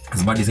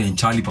as Buddy saying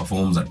Charlie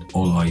performs at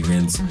all our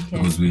events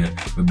because we're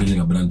building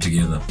a brand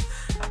together.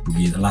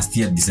 Last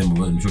year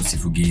December when we shot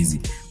Sifugazi.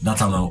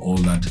 That's how now all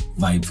that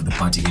vibe for the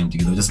party came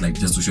together. Just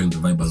to show him the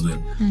vibe as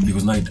well.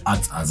 Because now it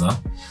acts as a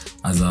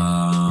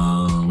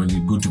when we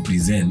go to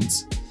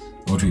present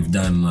what we've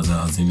done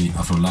as in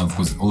Afro Love,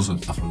 because also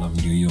Afro Love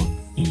ndio hiyo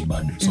in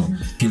bad. So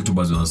kill 2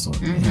 birds with one stone.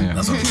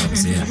 That's what I'm trying to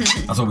say.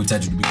 That's what we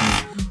tried to do,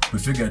 because we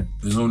figured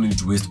there's no need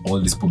to waste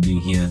all this people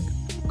being here.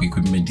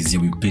 Equipment is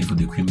here, we paid for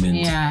the equipment.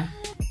 Yeah.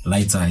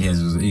 Lights are here.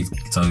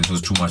 It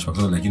was too much. So I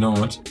was like, you know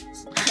what?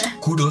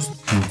 Kudos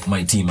to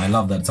my team. I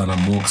love that Sana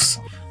Mox,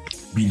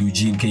 Bill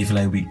Eugene,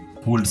 K-Fly. We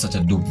pulled such a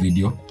dope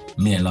video.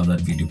 Me, I love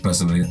that video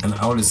personally. And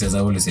I always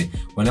say,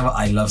 whenever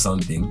I love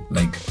something,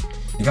 like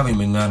kama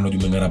imeng'ara ndio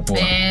imeng'ara poa.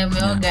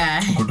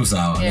 Umeoga. Uko tu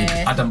sawa.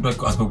 Like hata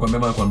mtu asipokuambia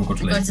mama kwa mko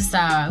tu like. Uko tu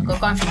sawa. Uko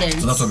confident.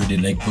 So that's what we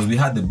did, like, because we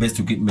had the best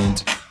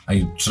equipment.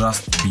 I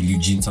trust Billy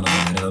Jean, son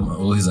of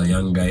although he's a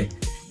young guy,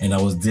 and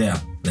I was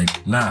there like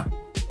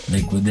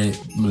like with the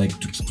like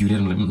to kick you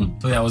in.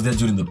 So yeah, I was there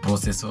during the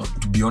process. So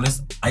to be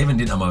honest, I even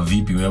did Ama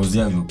VP when I was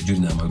there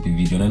during the Ama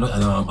VP video, and I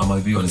know Ama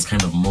VP is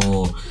kind of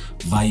more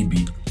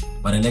vibey,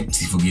 but I liked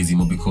Sifugazi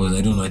more because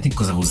I don't know, I think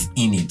because I was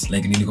in it.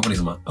 Like nilikuwa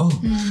nasema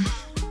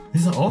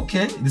This one,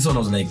 okay. This one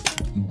was like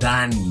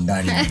done.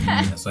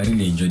 So I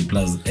really enjoyed it.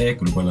 Plus,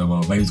 kulikuwa na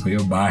vibes kwa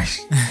hiyo bash.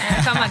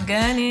 Kama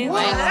gani?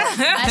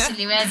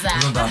 Actually, where's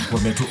that? Don't have to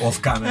be too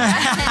off camera.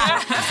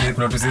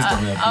 Kuna tu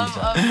system ya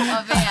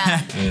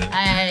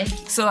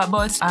picha. So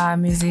about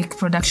music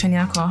production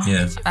yako.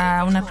 Yes.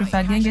 Una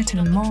prefer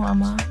gengeton more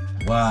ama?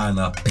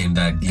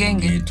 Wanapenda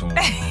gengeton.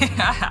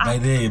 By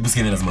the way,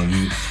 buskeni lazima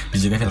view.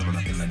 DJ Kafi lazima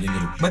napenda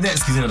gengeton. But then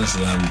skizini na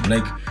show yangu.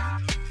 Like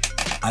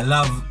I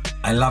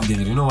love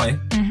gengeton. You know why?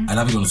 I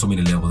love it on so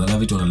many levels. I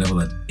love it on a level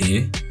that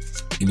it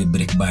may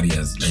break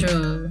barriers. Like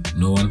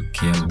no one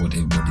cares what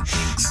everybody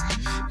thinks.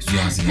 You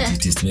have to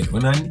taste make.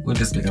 When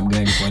test make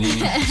mgani kwa nini?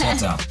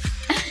 Shut up.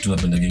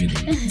 Tunapenda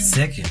gengeton.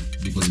 Second,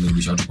 because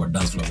we shout kwa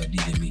dance floor at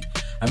DJ Me.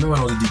 I remember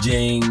when I was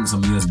DJing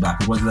some years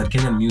back. It was like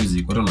Kenyan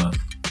music. I don't know.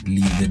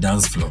 Leave the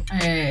dance floor.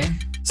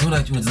 So when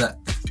I was like,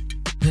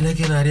 and I'm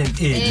like,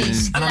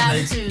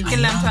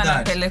 Kila mtu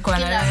anapelekwa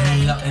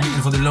na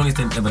and for the longest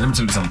time ever, let me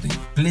tell you something.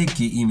 Play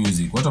KE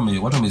music. What am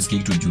I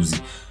speaking to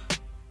Juicy?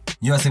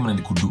 You are saying I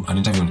could do an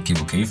interview on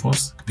Kevo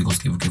K-Force because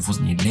Kevo K-Force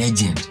is a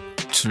legend.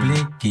 True.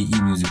 Play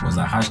KE music was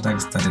a hashtag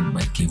started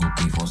by Kevo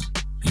K-Force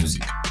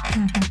music.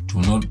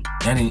 To not,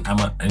 and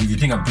if you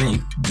think I'm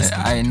playing,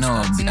 I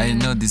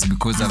know this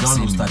because I've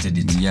seen. Started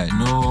it. Yeah.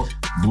 No,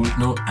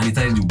 and it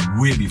started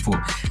way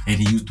before, and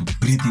he used to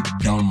breathe it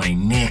down my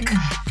neck.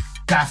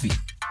 Kafi,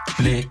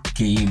 play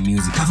KE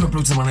music. Kafi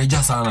approached someone I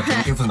just saw na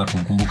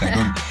kumkumbuka.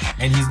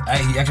 And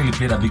he actually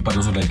played a big part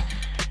also like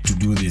to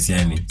do this,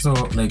 yani. So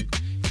like,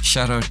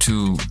 shout out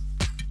to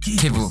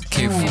Kevo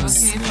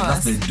K-Force.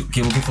 That's the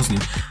Kevo K-Force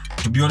name.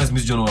 To be honest,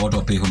 Miss John, I want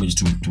to pay homage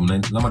to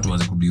Lama to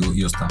could be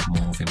your stuff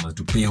more famous.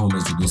 To pay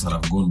homage to those that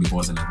have gone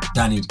before us and have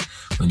done it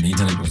when the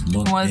internet was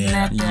not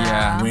there.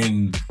 Yeah.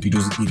 When it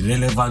was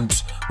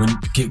irrelevant. When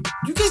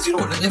you guys,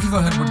 like, have you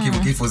ever heard what Kevo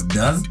K-Force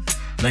does?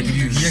 Like if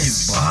you hear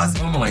his bars,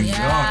 oh my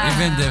god!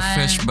 Even the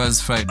Fresh Buzz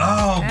Friday.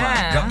 Oh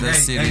my god! The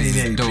series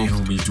is dope.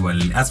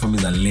 As for me,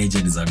 he's a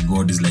legend. He's a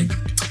god. He's like,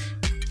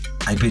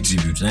 I pay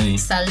tribute.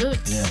 Salute.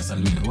 Yeah,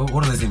 salute. What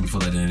was I saying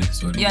before that?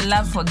 Sorry. your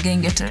love for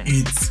gengeton.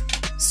 It's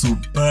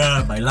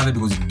superb. I love it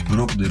because it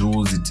broke the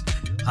rules. It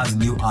has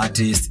new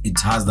artists. It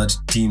has that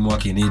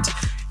teamwork in it.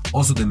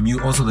 Also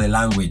the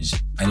language.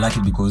 I like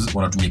it because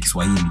wanatumia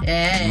Kiswahili.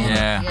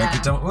 Yeah.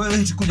 Like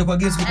kuja kwa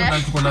guest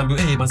tuko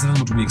naambia basi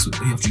lazima tumie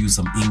Kiswahili. You have to use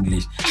some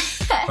English.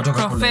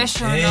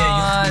 Professional.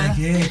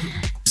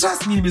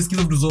 Trust me,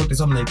 nimesikiza vitu zote.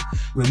 So I'm like,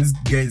 when these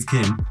guys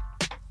came,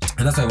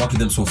 and that's why I worked with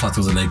them so fast.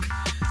 I was like,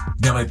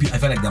 they're my people. I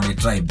felt like they're my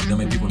tribe. They're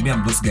my people. Me,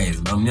 I'm those guys.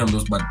 I'm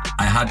those, but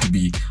I had to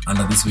be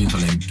under this way to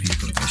like be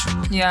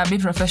professional. Yeah, be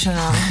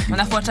professional.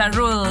 Unafuata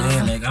rules.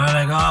 Yeah, like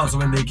I'm like, oh, so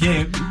when they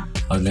came,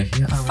 I was like,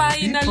 yeah,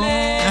 Finally.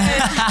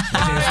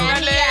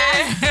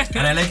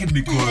 and I like it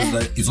because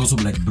like, it's also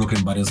like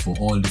broken barriers for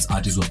all these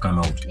artists who have come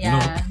out.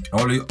 Yeah.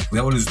 We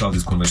always used to have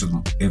this conversation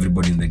with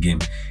everybody in the game.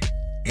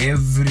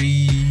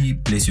 Every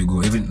place you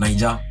go, every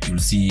Niger, you'll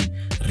see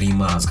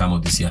Rima has come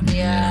out this year.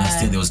 Yeah. Last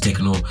year there was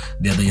Techno.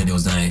 The other year there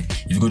was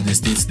If you go to the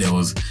States, there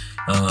was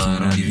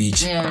Randy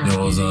Rich. Yeah. There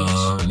was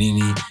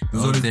Nini. There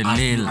was all The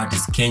these Lil.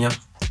 artists. Kenya.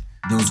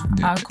 There was.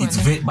 It's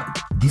very. But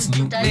this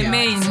new The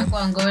main.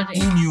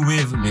 new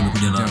wave.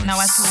 Na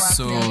watu wa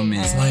So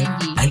many.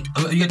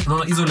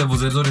 Hizo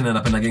levels zote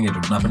napenda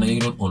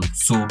gengeton on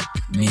so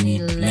many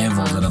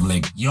levels that I'm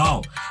like,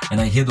 yo, and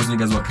I hear those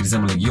niggas who are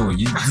criticizing like, yo,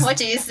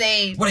 What are you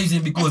saying? what are you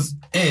saying? Because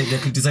they're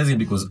criticizing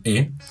because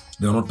they're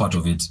not part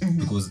of it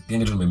because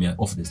gengeton memea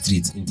off the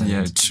streets internet.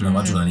 Yeah, true. Na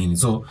watu na nini.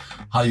 So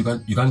how you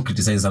can't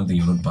criticize something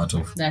you're not part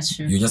of. That's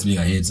true. You're just being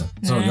a hater.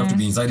 So you have to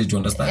be inside it to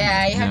understand.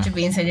 Yeah, you have to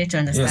be inside it to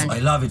understand. Yes, I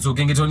love it. So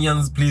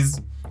gengetonians,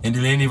 please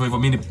endeleeni hivyo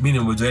mimi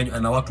nimejoin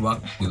and I work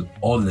with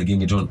all the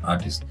gengeton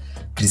artists.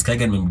 Chris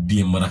Kaiga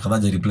nimemdm mara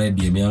kadhaa reply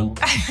DM yangu.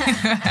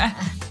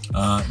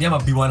 Ni ama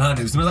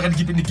B100. Simeweza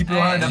nikipe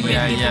 100.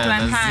 Yeah,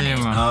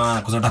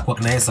 lazima. Kwa nataka kuwa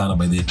na yeye sana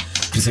by the way.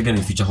 Chris Kaiga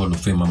ni feature hall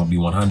of fame ama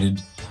B100.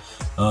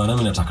 Na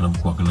mimi nataka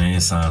kuwa na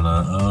yeye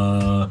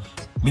sana.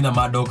 Mimi na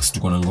Maddox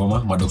tuko na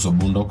ngoma, Maddox wa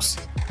Boondocks.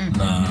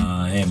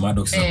 Na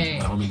Maddox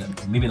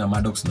mimi na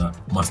Maddox na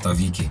Master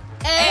VK.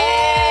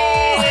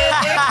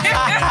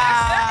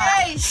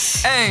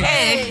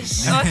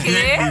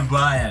 Okay.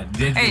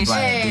 Deadly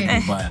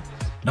buyer.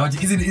 Na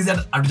hizi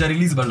hatuja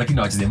release bado lakini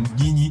nawachezea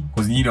mjinyi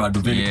kwa nyinyi na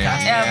watu very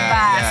cat.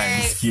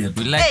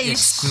 We like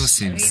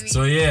exclusives.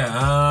 So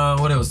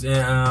what else?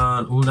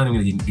 Nani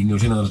mwingine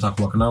tena nataka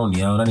kuwa nao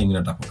ni hao. Nani mwingine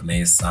nataka kuwa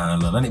naye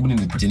sana. Nani hebu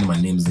nipatieni my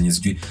names zenye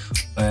sijui.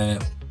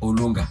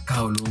 Olunga,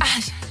 Olunga.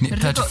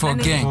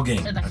 34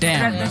 gang.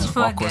 Damn,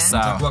 wako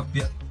sawa.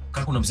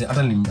 Kuna mse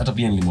hata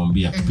pia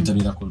nilimwambia kupita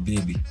Miracle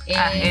Baby.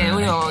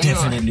 Huyo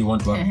Definitely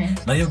want to.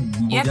 Na hiyo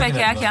peke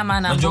yake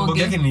ama na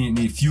mbogi yake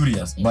ni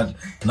furious but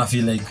na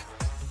feel like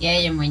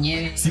yeye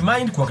mwenyewe si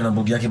mind kwa kana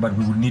mbogi yake but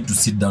we would need to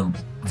sit down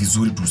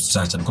vizuri to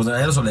structure because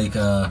I also like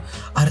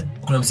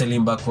kuna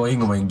mselimba kwa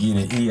ingo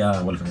mwingine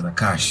walifanya na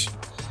Cash.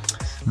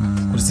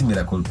 Kuna si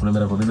Miracle, kuna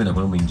Miracle Baby na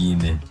kuna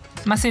mwingine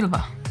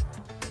Masilva.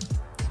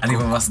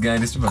 Aliva vas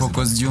guys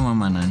Kokos Juma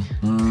manani.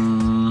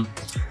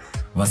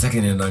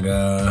 Vasake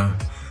nendaga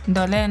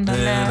Ndole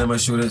na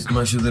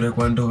mashure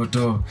kwa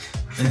ndoto.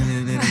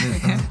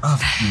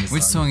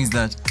 Which song is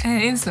that?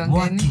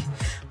 Mwaki,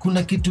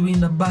 kuna kitu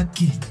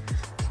inabaki.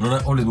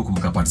 Unaona always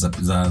kumbuka parts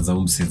za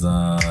umse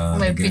za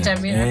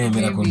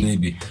Miracle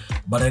Baby.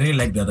 But I really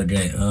like the other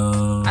guy.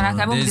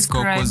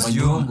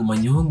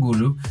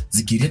 Manyongolo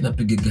zikiria na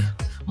pigaga.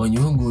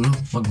 Manyongolo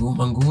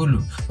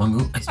mangolo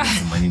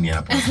manini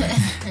hapo.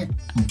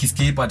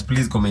 Mkisikia part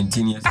please comment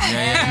in. Yeah,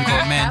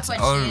 comment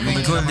or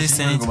we go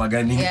listen to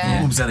magani.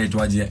 Umse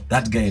anaitwaje?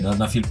 That guy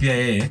na feel pia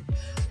yeye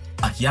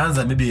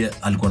akianza maybe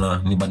alikuwa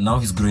but now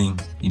he's growing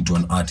into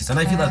an artist, and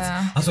I feel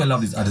that's why I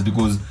love this artist,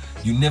 because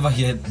you never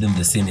hear them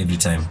the same every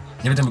time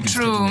you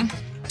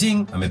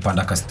ting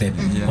amepanda ka step.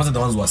 Most of the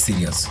ones who are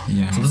serious,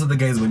 so those are the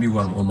guys maybe who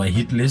are on my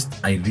hit list.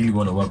 I really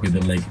want to work with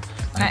them. Like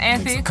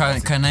Ethic.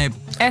 Can I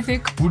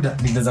Ethic Buda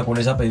ninaweza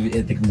kuonesha hapa hivi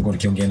Ethic niko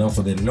nikiongea now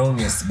for the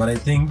longest, but I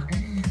think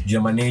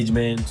your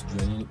management,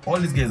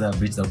 all these guys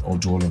have reached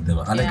out to all of them.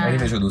 I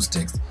really show those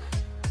texts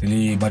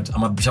really, but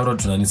I'm a shout out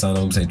to nani sana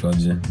website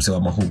waje mse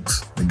wa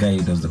hooks, the guy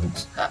who does the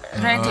hooks.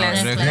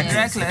 Reckless.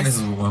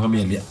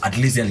 At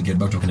least I'll get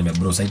back to him,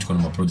 bro. Site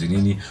on my project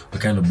nini, we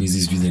kind of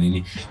busy with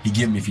nini. He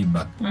gave me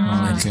feedback.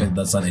 I respect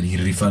that son, and he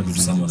referred me to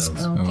someone else.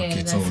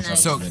 Okay,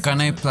 so can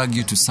I plug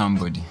you to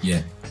somebody?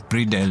 Yeah.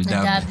 Brida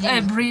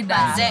LW.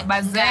 Brida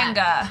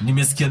Bazenga.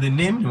 Nimesikia the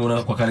name,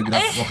 nimeona kwa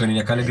calligraph,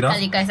 wakaninia calligraph,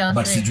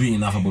 but sijui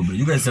enough about it.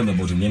 You guys tell me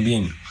about him.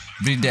 Niambieni.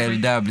 Brida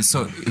LW.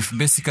 So if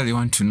basically you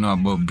want to know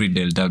about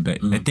Brida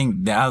LW, I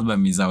think the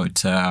album is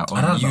out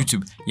on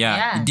YouTube.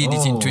 Yeah, he did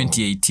it in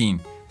 2018.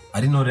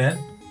 I didn't know that.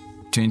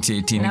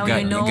 2018. Now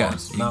we know.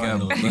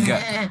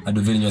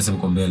 Adoveli nyose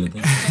mko mbele.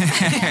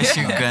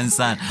 Shukran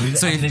sana.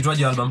 So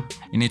inaitwaje album?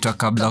 Inaitwa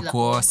Kabla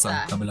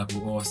Kuosa.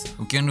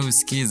 Ukienda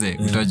usikize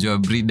utajua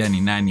Brida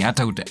ni nani.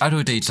 Hata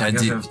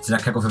utahitaji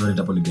track yako favorite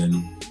hapo ni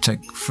gani? Track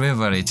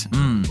favorite.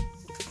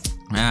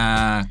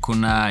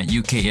 Kuna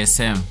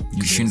UKSM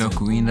Ukishindwa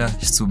Kuwinda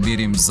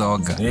Subiri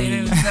Mzoga.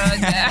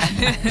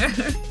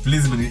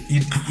 Please man,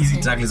 easy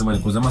track list man,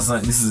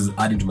 because this is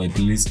adding to my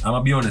playlist.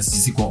 I'm be honest,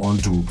 siko on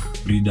to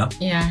Brida.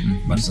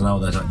 But now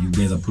that you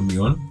guys have put me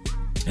on,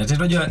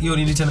 hiyo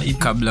nini tena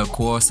Kabla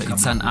Kuosa,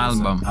 it's an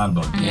album.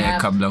 Yeah,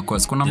 Kabla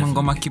Kuosa. Kuna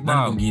ngoma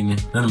kibao. Nani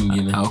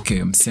mwingine?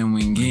 Okay, msemo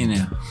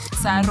mwingine.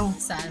 Saru.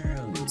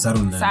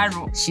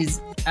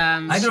 She's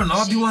I don't know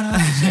what you want.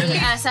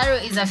 Saru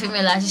is a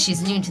female artist.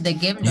 She's new into the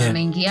game.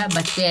 Ameingia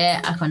but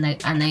pia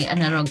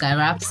anaroga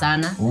rap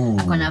sana.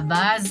 Akona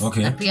bars.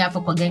 Na pia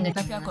hapo kwa genge.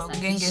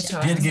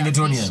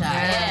 Gengetonian.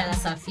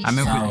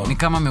 Ni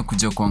kama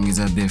amekuja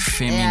kuongeza the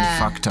feminine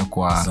factor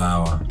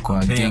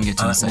kwa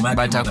gengeton,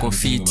 but ako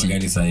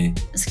fiti.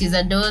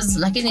 Sikiza Doze,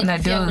 lakini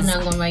pia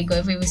kuna ngoma iko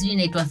hivi sijui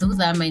inaitwa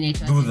Thudha ama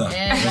inaitwa Thudha.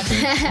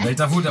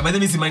 Naitafuta. By the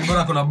way, si mind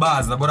bora kuna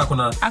bars na bora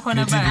kuna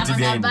creativity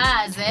behind.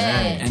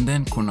 And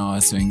then kuna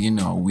wasi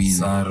wengine wa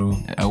Wiz.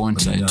 I won't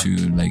try to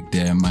like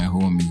they're my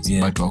homies,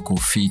 but wako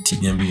fiti.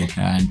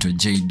 And to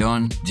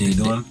J-Don,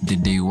 the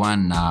Day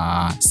One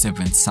na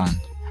Seventh Son.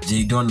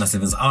 J-Don na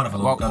Seventh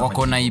Son.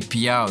 Wako na EP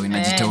yao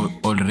inajita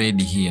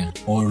Already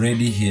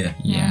Here.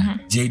 Yeah.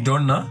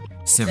 J-Don na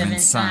Seventh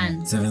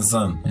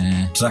Son.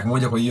 Track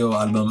moja kwa hiyo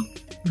album.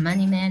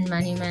 Money Man.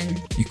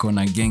 Iko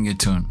na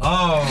gengeton.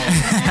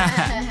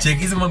 Check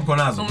hizo mko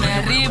nazo.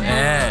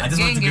 I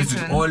just want to get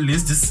to all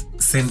lists,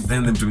 send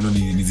them to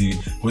me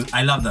because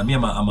I love that. Me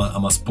I'm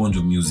a sponge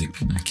of music.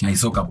 I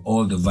soak up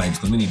all the vibes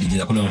because me DJ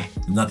hakuna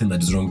nothing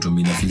that is wrong to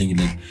me. Na feeling it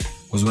like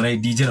because when I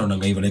DJ naona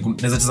hivyo like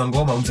naweza cheza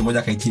ngoma mtu mmoja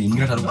akaikini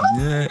mwingine ataruka.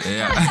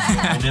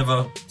 I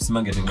never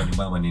simange tenga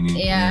nyumba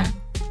nini.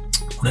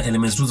 Kuna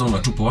elements tu zangu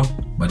tupo,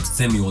 but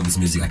send me all this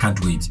music. I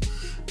can't wait.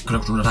 Kuna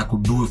kitu nataka ku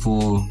do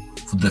for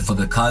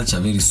the culture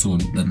very soon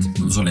that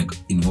also like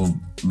involve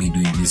me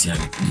doing this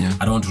yani.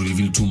 I don't want to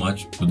reveal too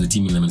much for the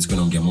team elements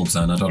going on game up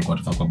sana hata walikuwa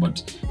tafaka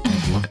about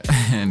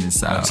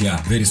but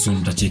yeah, very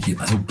soon to check it.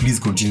 So please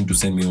continue to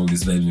send me all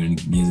these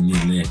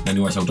vibes and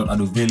you shout out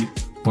Adoveli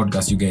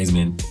podcast. You guys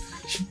man,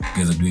 you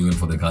guys are doing well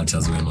for the culture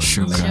as well.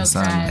 Sure.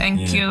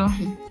 Thank you.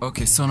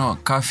 Okay, so now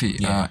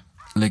Kafi,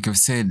 like you've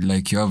said,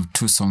 like you have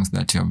 2 songs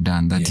that you have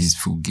done. That is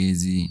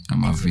Fugazi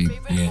and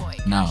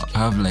Mavik. Now I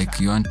have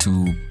like you want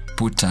to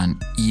put an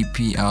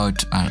EP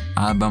out, an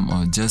album,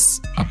 or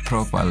just a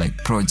proper like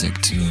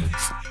project,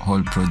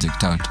 whole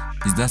project out.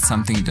 Is that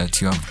something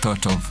that you have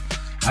thought of?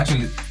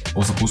 Actually, I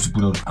was supposed to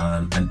put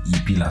out an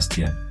EP last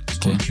year. It's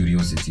called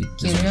Curiosity.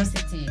 Yeah,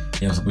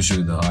 I was supposed to show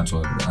you the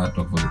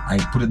artwork for it. I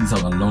put this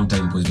out a long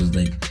time because it was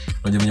like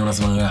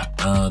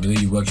the way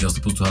you work, you're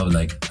supposed to have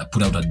like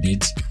put out a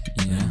date.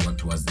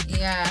 What was the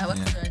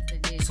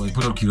date? So I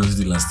put out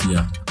Curiosity last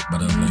year,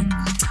 but I was like,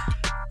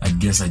 I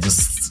guess I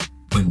just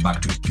went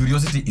back to it.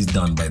 Curiosity is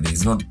done by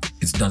this.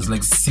 It's done. It's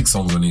like 6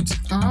 songs on it.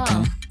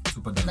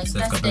 Super done. Like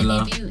Steph that's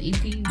Capella, the debut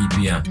EP.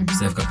 yeah.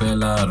 Steph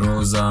Capella,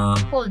 Rosa.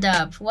 Hold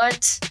up,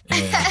 what?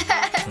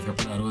 Steph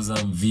Capella, Rosa,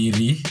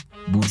 Viri,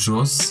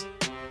 Boutros,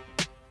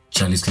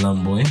 Charlie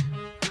Slamboy,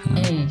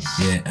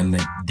 and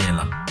like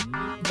Della.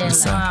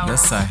 That's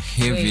a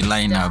heavy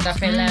lineup. Steph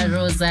Capella,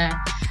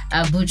 Rosa,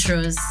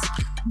 Boutros,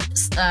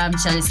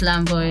 Charlie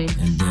Slamboy,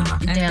 and Della.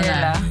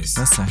 Della. Yes.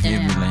 That's a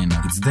heavy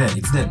lineup. It's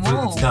there.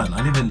 Whoa. It's done.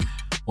 And even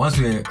once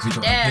we switch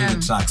on, play Damn.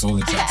 the tracks, all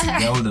the tracks,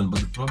 they're all done. But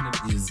the problem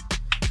is,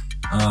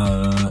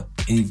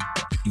 if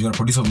you're a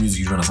producer of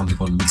music, you run something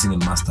called mixing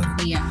and mastering.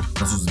 Yeah.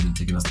 That's what's been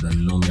taking us the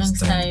longest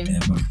time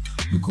ever.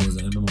 Because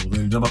I remember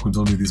when Drama could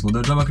tell me this, but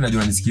the Drama could not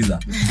skiza.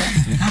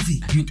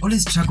 You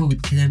always struggle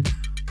with Kenyan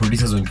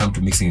producers when it comes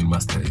to mixing and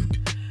mastering.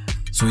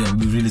 So yeah,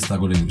 we really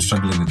struggling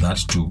with that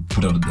to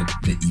put out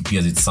the EP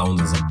as it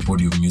sounds as a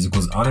body of music.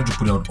 Because I wanted to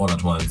put it out all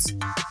at once,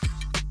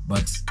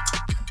 but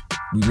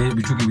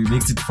we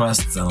mixed it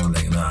first, and I was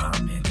like, nah,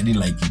 man, I didn't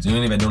like it. You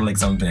know, if I don't like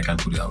something, I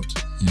can't put it out.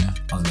 Yeah.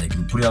 I was like,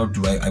 we put it out.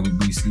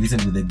 We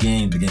listened to the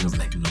game. The game was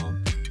like, no,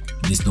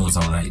 this don't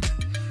sound right.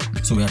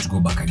 So we had to go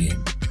back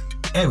again.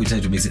 And we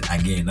tried to mix it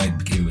again. Now it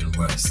became even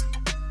worse.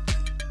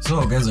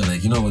 So guys were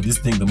like, you know what? This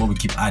thing, the more we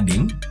keep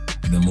adding,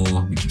 the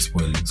more we keep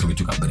spoiling. So we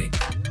took a break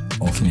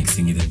of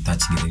mixing it and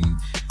touching it and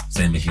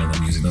started making other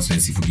music. That's why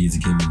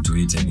Sifugizi came into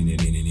it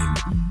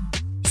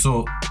and.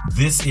 So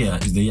this year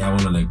is the year I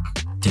want to like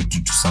take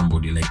you to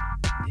somebody. Like,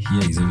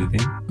 here is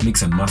everything.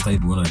 Mix and master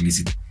it. We want to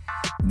release it.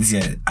 This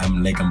year,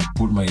 I'm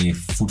put my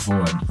foot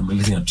forward. I'm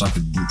releasing a track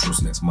with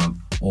Boutros next month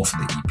off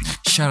the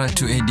EP. Shout out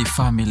to Eddie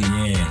family.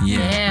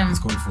 Yeah. It's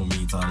called For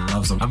Me. It's a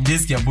love song. I'm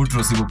just here,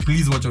 Boutros, but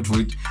please watch out for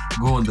it.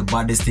 Go on the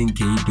Baddest Thing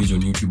KE page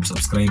on YouTube.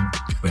 Subscribe.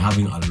 We're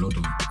having a lot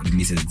of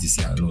releases this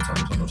year. A lot.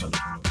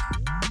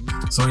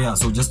 So yeah,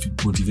 so just to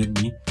motivate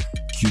me,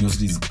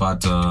 Curiosity is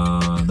part.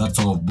 That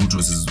song of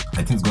Boutros is,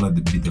 I think it's gonna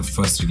be the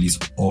first release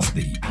of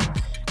the EP.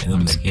 And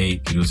I'm like, hey,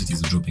 Curiosity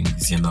is dropping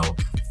this year now.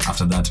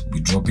 After that, we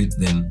drop it,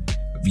 then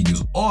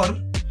videos, or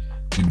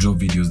we drop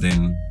videos,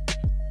 then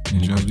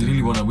we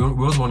really wanna. We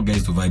also want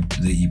guys to vibe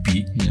to the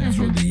EP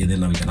throughout the year. Then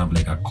now we can have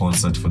like a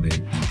concert for the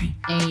EP.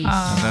 Hey.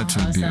 That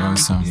would be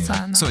awesome.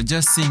 Sana. So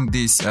just seeing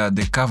this,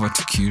 the cover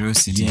to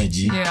Curiosity, Yeah,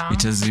 G. Yeah.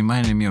 it has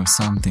reminded me of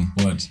something.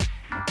 What?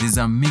 There's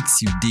a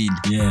mix you did.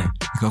 Yeah.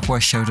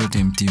 Ikakuwa shout out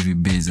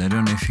MTV Base. I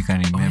don't know if you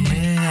can remember.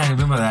 Yeah, I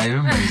remember that. I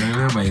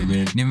remember it,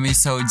 man.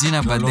 Nimesahau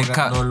jina, but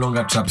No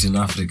longer trapped in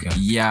Africa.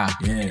 yeah,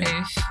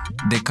 Yeah.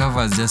 the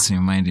covers just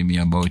reminded me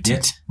about Yeah.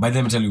 it. By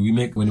then, I tell you,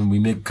 when we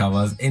make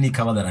covers, any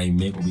cover that I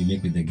make or we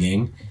make with the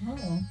gang,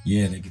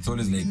 yeah, like it's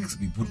always like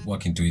we put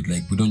work into it.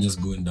 Like we don't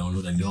just go and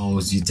download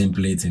and see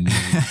templates and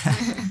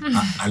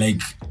I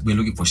like we're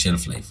looking for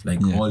shelf life. Like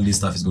all this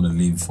stuff is gonna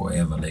live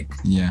forever. Like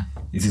Yeah.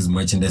 this is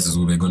merchandise is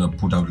what we're gonna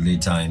put out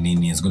later and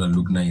it's gonna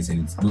look nice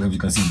and it's look, you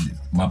can see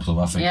the maps of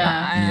Africa.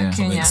 Yeah.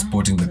 So we're Kenya.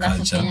 exporting the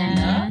culture.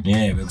 Kenya.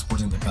 Yeah, we're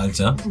exporting the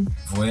culture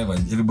forever.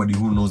 Everybody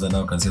who knows that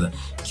now can say that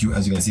Q,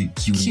 as you can see,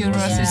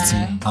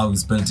 Curiosity, how we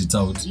spelled it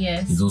out.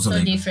 Yes. It's also so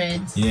like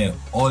different. yeah,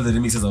 all the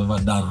remixes I've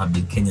ever done have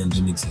been Kenyan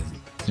remixes.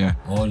 Yeah.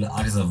 All the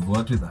artists I've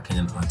worked with are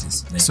Kenyan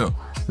artists. Like, So,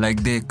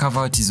 like the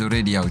cover art is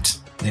already out.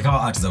 the cover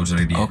art is out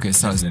already. Okay,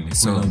 so Definitely.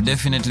 so Put it out.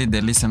 definitely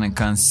the listener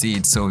can't see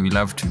it, so you'll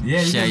have to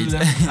Yeah, share it. You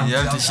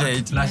have to share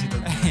it. Flash it.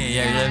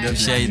 Yeah, you have to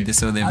share it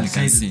so then I'll we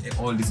share can see.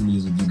 all these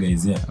images with you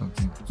guys. Yeah.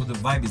 Okay. So the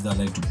vibe is that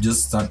like to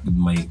just start with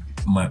my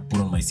put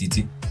on my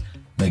city,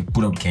 like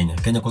put out Kenya,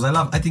 because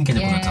I think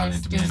Kenya got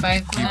talent. do Man.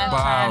 five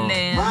Kibao.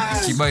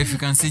 Kibao, if you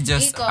can see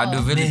just Iko.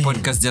 Adoveli Man.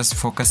 podcast just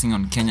focusing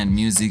on Kenyan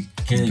music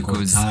Kenya got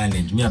because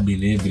talent. Me, I've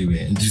been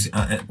everywhere. And just,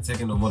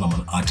 second of all, I'm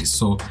an artist,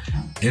 so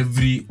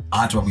every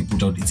artwork we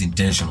put out, it's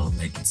intentional.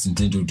 Like it's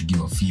intentional to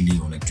give a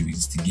feeling or like to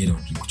instigate or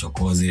to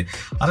kuchokoze.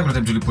 Other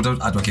time to put out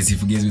artwork as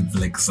if you guys with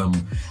like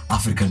some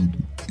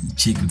African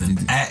chick with an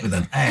ass.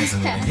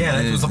 And like, yeah,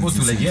 like, we're supposed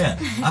to like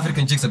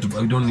African chicks that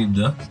we don't need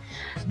the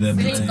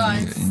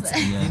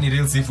any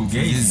real seafood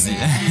gays. Yeah.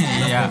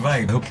 That's my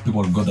vibe. I hope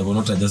people got that. We're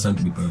not just trying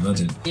to be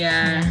perverted.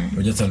 Yeah.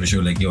 We're just trying to show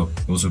like we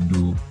also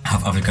do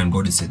have African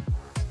goddesses.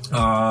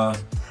 I'm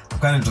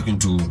kind of talking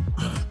to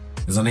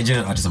there's a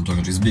Nigerian artist I'm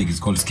talking to. It's big. It's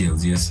called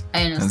Scales. Yes.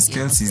 I know. And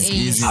Scales is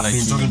easy. I've Like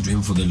been talking to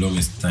him for the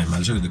longest time.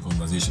 I'll show you the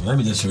conversation. Let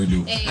me just show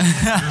you.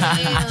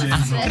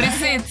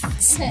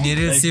 Receipts. ni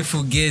real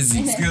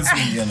Sifugezi.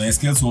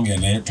 Scales won't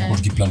get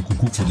tukiplan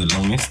kucook for the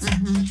longest.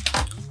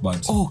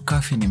 But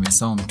Kafi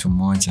nimesahau mtu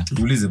mmoja.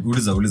 uliza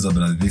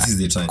brother. This is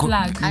the time.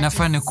 Plug.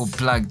 Nafanya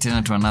kuplug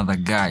tena to another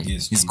guy.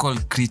 Yes, He's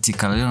called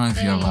Critical. I don't know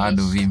if you have heard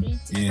of him.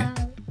 Yeah.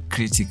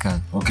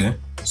 Critical. Okay.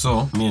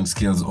 So me and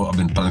Scales have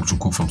been planning to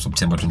cook from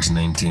September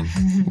 2019.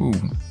 Ooh.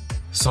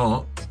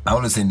 So I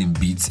always send him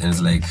beats and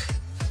it's like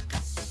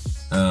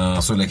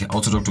so like I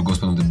also talk to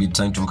Gospel on the beat,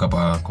 trying to hook up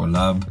a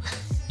collab,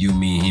 you,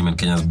 me, him and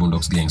Kenya's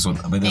Boondocks gang. So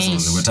by then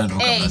we're trying to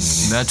hook up and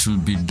That will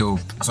be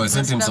dope. so I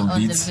sent him some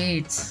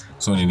beats.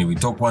 So anyway, we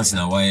talk once in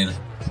a while.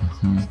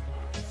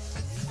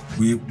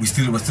 We're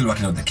still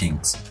working out the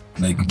kinks.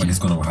 Like but it's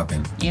gonna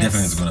happen. Yes.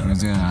 Definitely it's gonna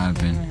It's happen.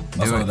 gonna happen.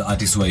 That's one of the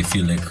artists who I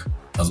feel like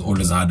has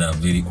always had a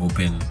very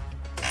open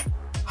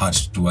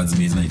heart towards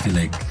me. And I feel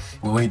like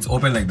when it's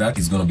open like that,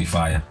 it's gonna be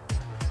fire.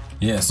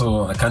 Yeah,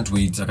 so I can't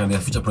wait. There are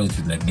future projects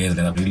with like guys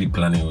that I'm really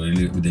planning,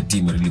 really with the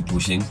team, we're really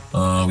pushing.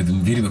 With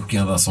Mviri, we're cooking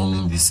another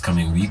song this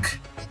coming week.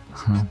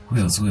 Who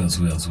else? The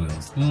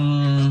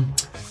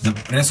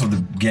rest of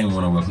the gang we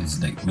wanna work with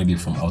is like maybe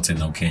from outside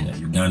now, Kenya,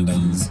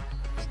 Ugandans,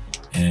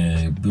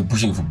 we're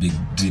pushing for big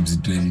dreams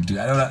in 2022.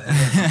 I don't know.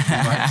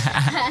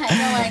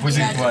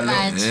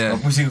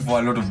 We're pushing for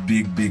a lot of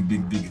big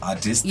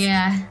artists.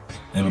 Yeah.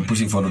 And we're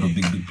pushing for a lot of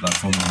big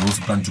platforms. We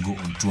also plan to go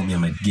on tour, me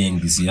and my gang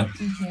this year.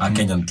 A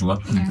Kenyan tour.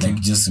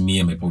 Like just me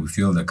and my we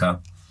fuel the car.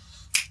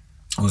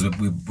 Because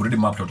we've already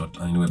mapped out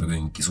anyway, we're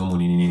going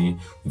Kisumu,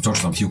 we've talked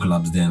to some few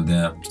clubs there and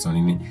there. So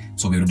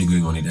we're already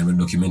going on it and we're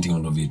documenting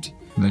all of it.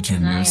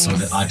 So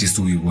the artists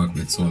who we work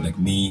with, so like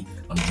me,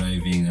 I'm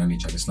driving, and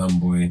Charlie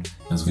Slamboy,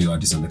 and so few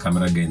artists on the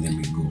camera guy, and then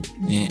we go.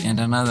 Yeah, and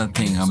another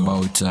thing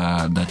about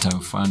that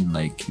I've found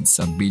like it's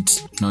a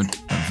bit not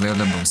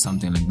available or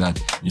something like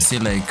that. You see,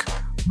 like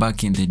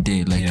back in the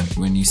day, like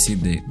when you see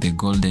the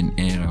golden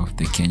era of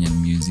the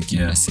Kenyan music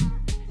industry,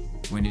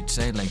 when you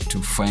try like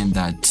to find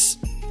that,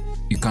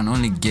 you can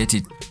only get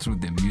it through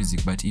the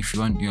music, but if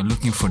you're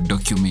looking for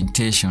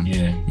documentation,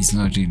 it's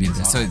not really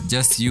there. So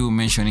just you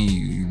mentioning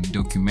you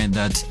document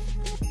that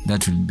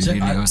will be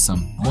really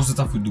awesome. Most of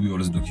the stuff we do, we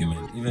always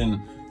document.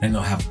 Even right now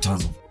I have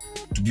tons of,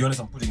 to be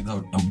honest, I'm putting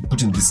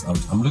this out.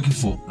 I'm looking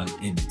for an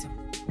editor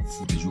of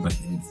footage who can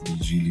edit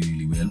footage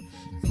really well,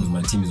 because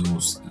my team is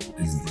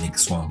like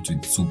swamped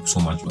with so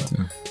much work.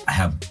 I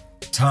have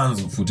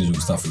tons of footage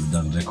of stuff we've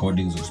done,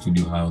 recordings of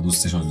studio how those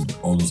sessions with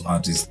all those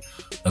artists.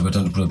 I've been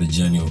trying to put out the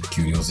journey of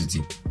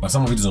curiosity, but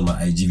some of it is on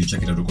my IG. If you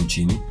check it out,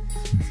 Chini.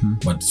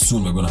 But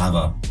soon we're gonna have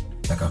a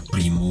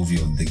pre-movie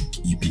of the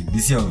EP.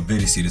 This year we're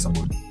very serious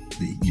about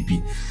the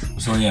EP.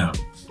 So yeah,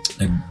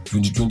 like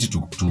 2020 to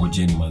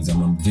Tungojeni, man.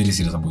 I'm very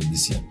serious about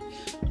this year.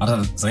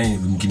 After saying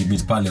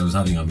I was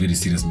having a very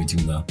serious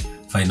meeting with a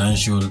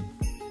financial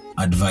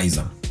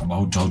advisor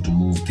about how to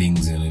move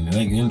things and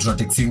like to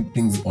take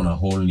things on a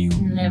whole new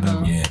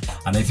level. Yeah,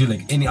 and I feel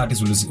like any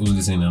artist who's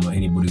listening now,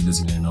 anybody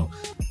listening now,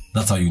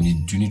 that's how you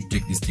need to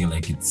take this thing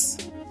like it's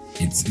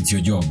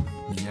your job.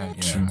 Yeah,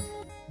 true.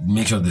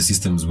 Make sure the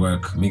systems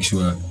work. Make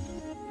sure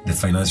the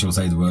financial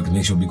side work.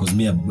 Make sure, because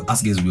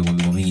us guys we were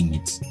winging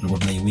it. We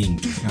got my wing.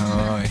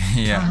 Oh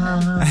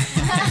yeah.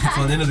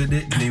 So at the end of the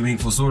day, they wing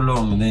for so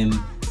long, and then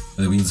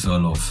the wheels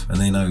fell off, and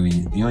then now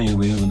when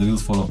the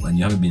wheels fall off and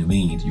you haven't been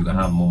winging it, you can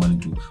have more money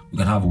you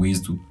can have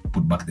ways to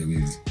put back the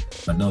wheels.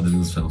 But now the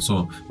wheels fell.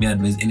 So me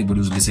advise anybody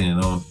who's listening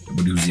now,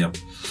 anybody who's here,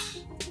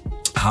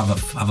 have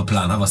a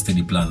plan, have a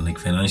steady plan, like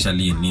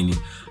financially and nini.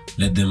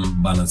 Let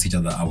them balance each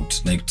other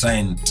out. Like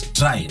try.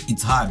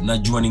 It's hard.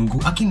 Najua ni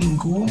ngumu. Akini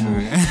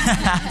ngumu.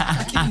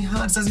 Akini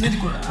hard.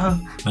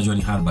 Najua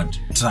ni hard, but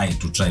try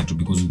to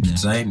because you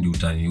try and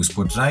you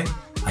spot try.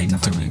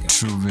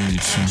 True, very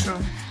true.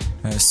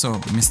 So,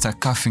 Mr.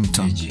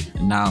 Cuffington,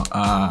 now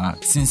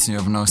since you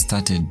have now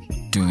started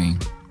doing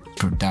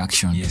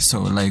production,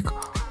 so like,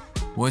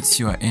 what's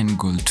your end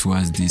goal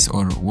towards this,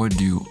 or what's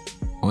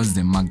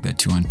the mark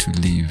that you want to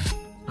leave?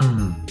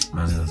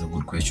 That's a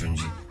good question,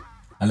 G.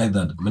 I like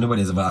that.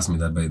 Nobody has ever asked me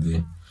that, by the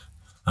way.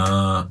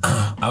 I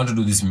want to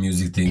do this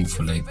music thing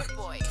for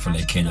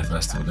Kenya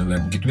first of all.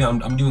 Like,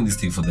 I'm doing this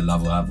thing for the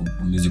love of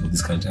music of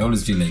this country. I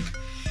always feel like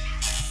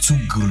to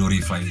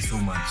glorify so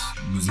much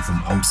music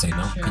from outside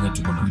now. Kenya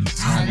to go down.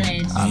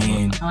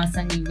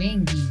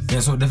 Yeah,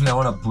 so definitely I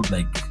want to put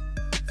like,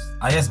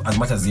 as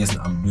much as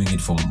I'm doing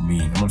it for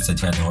me. I'm not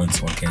certified how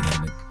it's all Kenya.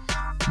 Like,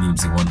 me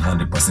say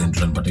 100%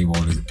 run, but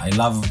I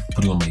love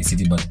putting on my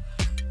city, but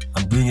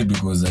I'm doing it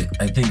because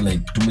I think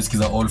like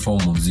tumesikiza all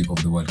form of music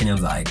of the world.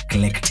 Kenyans are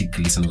eclectic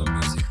listeners of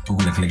music.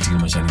 Google eclectic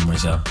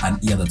masha, an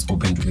ear that's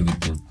open to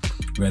everything.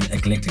 We're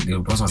eclectic.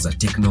 What was the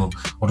techno?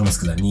 What was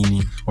the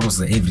nini? What was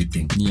the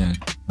everything? Yeah.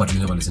 But we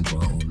never listen to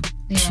our own.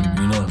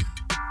 Yeah. You know.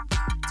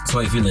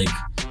 So I feel like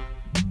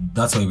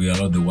that's why we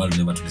allow the world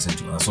never to listen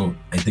to us. So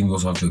I think we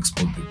also have to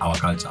export our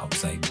culture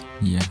outside.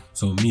 Yeah.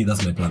 So me,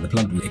 that's my plan. The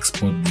plan to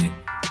export the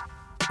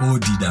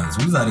OD dance.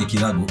 What is that?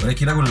 Rekirago.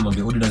 Rekirago is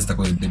OD dance.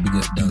 The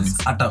biggest dance.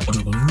 Ata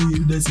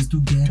OD dance is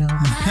together.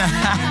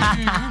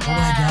 Oh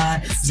my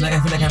God! It's like I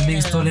feel like I'm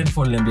being stolen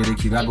for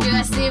Rekirago.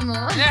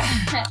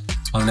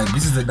 I'm like,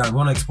 this is the dance. We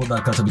want to export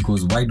that culture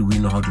because why do we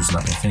know how to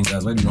snap our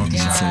fingers? Why do we know how to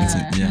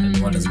snap it? Yeah. And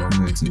what does not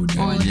know to OD?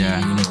 Yeah.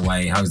 You know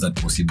why? How is that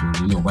possible?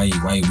 You know why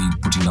are we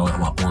putting down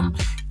our own?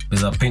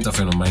 There's a painter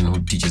friend of mine who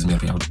teaches me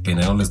how to paint.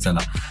 I always tell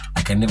her,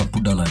 I can never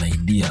put down an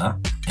idea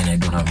and I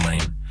don't have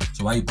mine.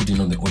 So why are you putting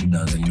on the old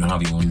dance and you don't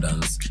have your own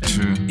dance?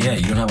 True. Yeah,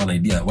 you don't have an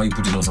idea. Why are you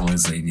putting on someone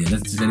else's idea?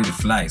 Let's let it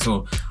fly.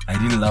 So I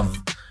really love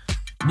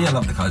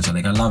the culture.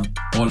 Like I love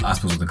all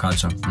aspects of the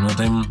culture. You know,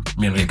 time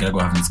me and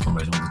Rekirago have this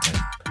conversation all the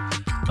time.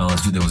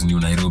 There was New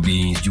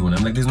Nairobi, June.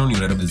 I'm like, there's no New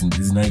Nairobi,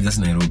 there's just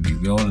Nairobi.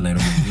 We're all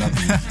Nairobi. We love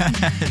it.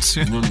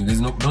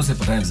 There's no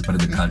separate time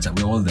separate the culture.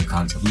 We're all the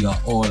culture. We are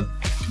all all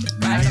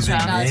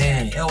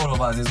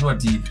of us. There's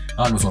not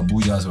all of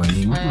Abuja or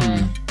anything.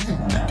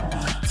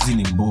 Si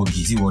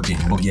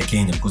Mbogi ya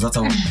Kenya, because that's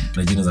how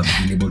Nigerians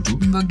have been able to.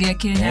 Mbogi ya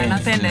Kenya,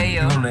 napenda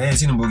hiyo.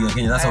 Si Mbogi ya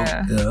Kenya. That's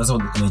how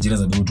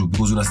Nigerians have been able to,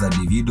 because you know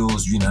Davido,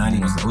 sijui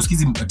nani,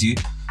 usikizi ati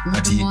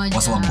ati mmoja.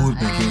 wasa cool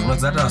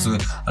pekee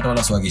hata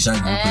wala swagishaji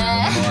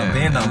huko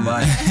wanapenda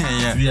mbaya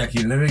pia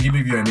kile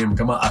give me your name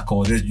kama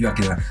akode juu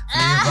akina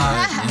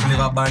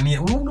flavor bani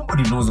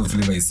nobody knows what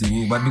flavor is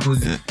singing but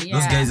because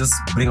those guys just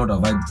bring out a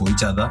vibe for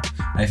each other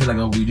I feel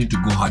like we need to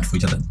go hard for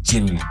each other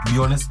genuinely to be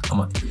honest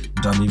ama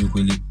mimi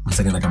kweli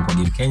msanii kama kwa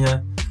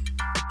Kenya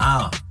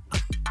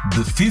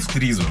the fifth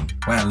reason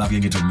why I love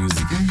Gengeton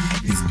music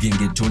is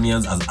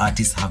Gengetonians as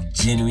artists have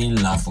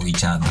genuine love for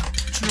each other.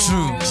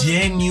 True.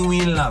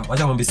 Genuine love.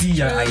 Wacha mwambie si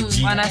ya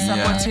IG. Wana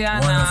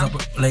supportiana.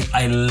 Like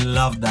I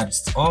love that.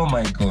 Oh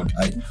my god.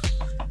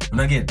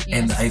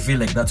 And I feel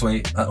like that's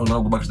why I'll now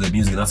go back to the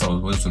music. That's how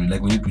I was saying.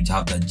 Like we need to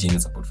have that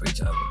genuine support for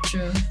each other.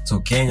 True. So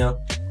Kenya,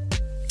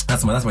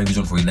 that's my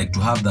vision for it. Like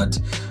to have that.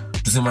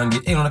 Tusemange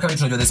unaona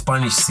tunajua the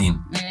Spanish scene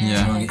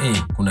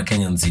kuna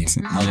Kenyan scene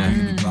I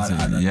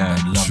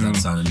love that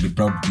sound and be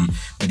proud to be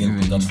again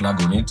with that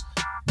flag on it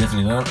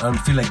definitely I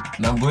feel like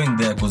I'm going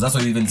there because that's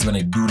why even when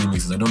I do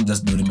remixes I don't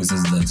just do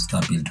remixes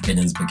that appeal to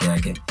Kenyans peke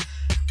yake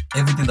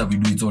everything that we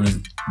do it's always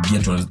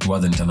geared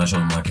towards the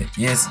international market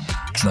yes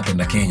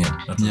tunapenda Kenya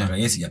na tunataka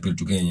yes appeal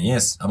to Kenya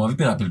yes ama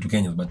vipi na appeal to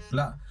Kenya but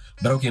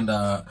bado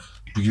ukienda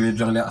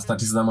tukiangalia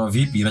statistics ama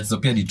vipi inacheza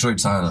pia Detroit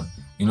sana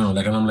you know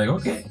like and I'm like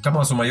okay kama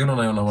wasoma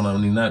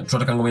naona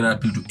tunataka ngoma ina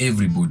appeal to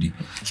everybody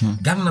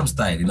Gangnam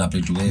Style ina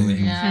appeal to wewe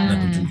ina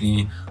appeal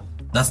to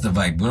that's the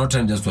vibe we're not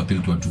trying just to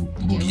appeal to watu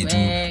mbogi yetu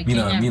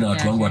mimi na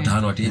watu wangu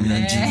watano ati mimi na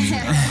Jimmy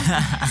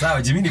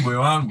sawa Jimmy ni boy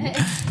wangu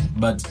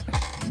but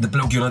the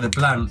plan the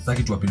plan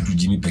saki to appeal to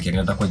Jimmy peke yake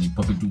nataka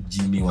appeal to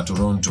Jimmy wa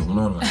Toronto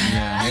unaona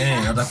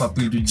nataka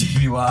appeal to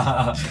Jimmy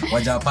wa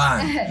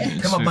Japan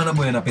kama Burna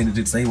Boy ana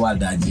penetrate sai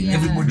world aje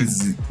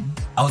everybody's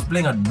I was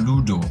playing at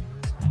Blue Door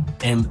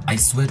and I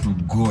swear to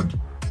God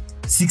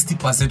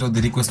 60% of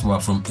the requests were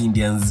from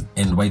Indians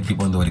and white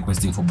people and they were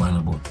requesting for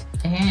Burna Boy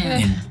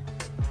and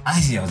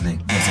I was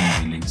like that's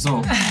amazing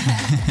so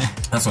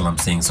that's what I'm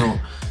saying so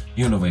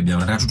you know vibe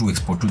I try to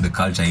export to the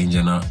culture in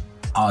general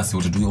us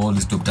to do all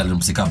this top talent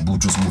music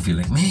Butrus movie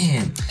like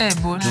man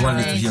the one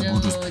needs to hear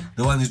Butrus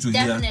the one needs to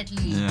hear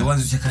the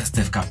ones to check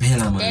Steph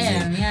Capella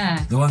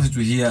man the ones to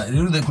hear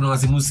you know kuna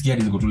wasimu sikia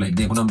niko tu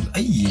like kuna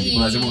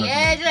kuna wasimu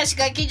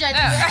tunashika kichwa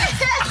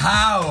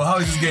how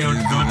is this guy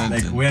known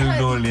like well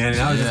known and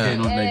how is this guy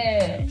known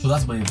like so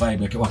that's my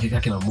vibe like wakika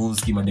kina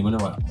Monski mademona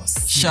wa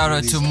shout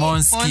out to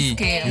Monski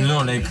you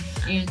know like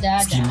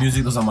Ski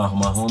music those are my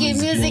homies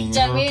Ski music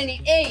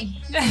jamani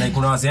like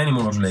kuna wasiani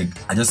mwana tu like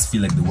I just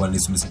feel like the world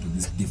needs to listen to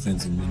this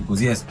difference in me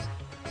because yes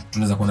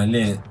tunaweza kuona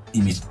ile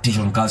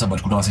imitation culture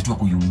but kuna wasaitu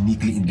wako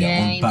uniquely in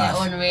their own path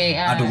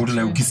hata kuto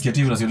like ukisikia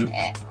TV unasikia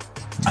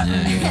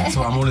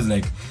so I'm always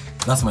like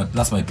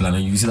that's my plan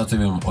and you see that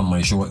even on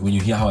my show when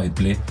you hear how I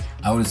play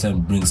I always try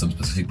and bring some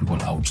specific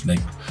people out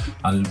like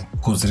I'll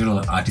concentrate on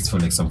an artist for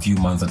like some few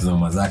months at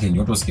zama zake and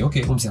you also say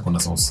okay umsi akona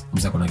sauce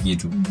umsi akona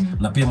kitu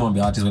na pia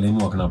mwambie artist wale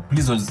mimi wakana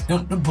please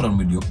don't put on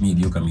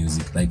mediocre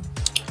music like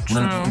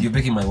you're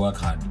making my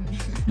work hard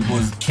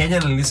because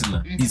Kenyan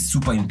listener is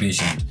super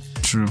impatient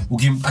true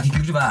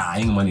akikritiva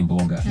ainga mani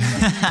mboga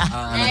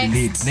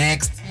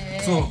next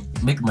so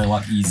make my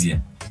work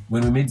easier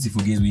when we made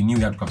Sifugaze we knew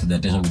we had to capture the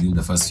attention within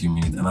the first few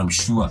minutes and I'm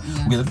sure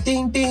we get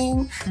ding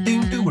ding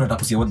ding ding unataka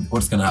kusia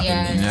what's going to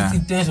happen it's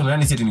intention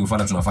yani sisi ni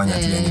ufala tunafanya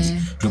ati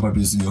yani tunakuwa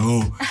tu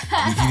studio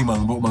nikini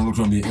mango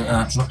tuambie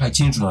tunakaa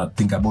chini tuna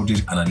think about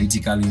it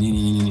analytically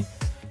nini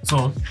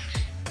so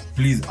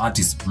please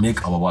artists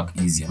make our work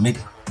easier make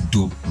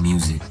dope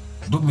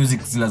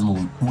music si lazima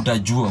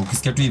utajua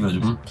ukisikia tu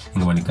hivyo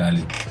ingomani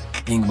kali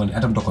ingomani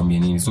hata mtu akwambia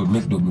nini so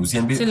make dope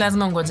music si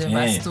lazima ngoje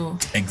verse tu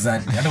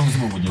exactly hata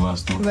usimo ngoje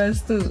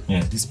verse tu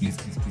yeah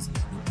please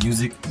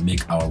music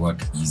make our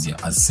work easier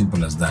as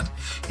simple as that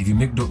if you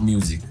make dope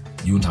music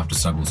you won't have to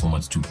struggle so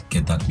much to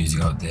get that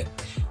music out there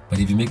but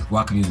if you make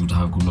work music you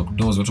have to knock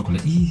doors watu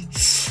kule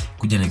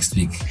kuja next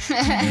week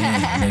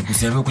like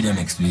usiambe kuja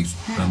next week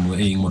mambo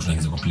ingmo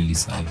tunaanza kwa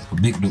playlist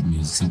make dope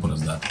music simple as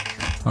that.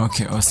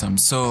 Okay, awesome.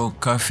 So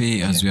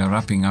Kafi, as we are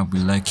wrapping up,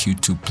 we'd like you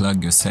to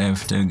plug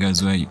yourself, tell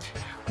guys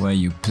where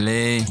you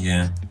play,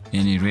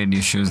 any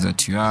radio shows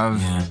that you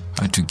have,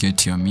 how to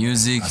get your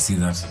music, I see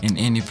that, and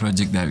any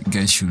project that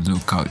guys should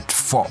look out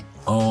for.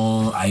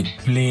 I'm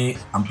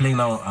playing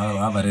now. I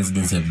have a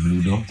residency at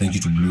Bludo. Thank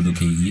you to Bludo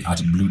KE at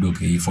Bludo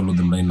KE. Follow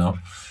them right now.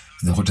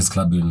 It's the hottest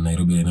club in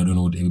Nairobi, and I don't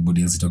know what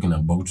everybody else is talking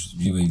about.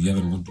 If you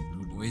haven't gone to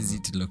Bludo, where is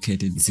it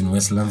located? It's in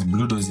Westlands.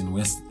 Bludo is in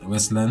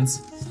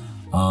Westlands.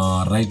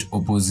 Right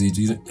opposite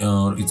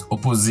it's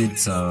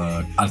opposite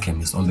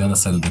Alchemist on the other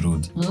side of the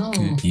road.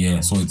 Okay.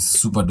 Yeah, so it's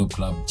super dope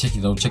club. Check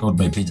it out. Check out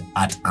my page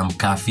at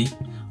Kafi.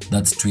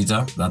 That's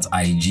Twitter, that's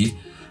IG.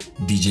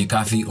 DJ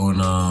Kafi on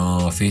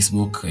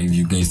Facebook. If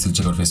you guys still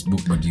check out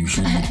Facebook, but you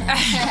should.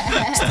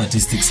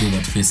 Statistics say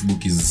that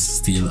Facebook is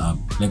still up.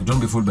 Like, don't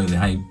be fooled by the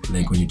hype.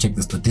 Like, when you check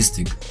the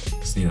statistic,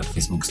 say that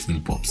Facebook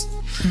still pops.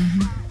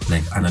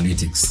 Like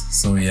analytics.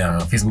 So yeah,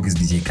 Facebook is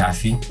DJ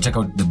Kafi. Check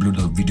out the Blue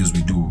Dog videos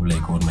we do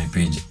like on my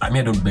page. I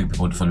mean, I don't beg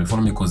people to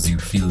follow me because you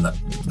feel that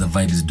the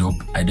vibe is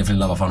dope. I definitely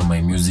love a fan of my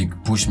music.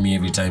 Push me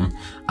every time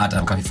at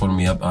Kafi. Follow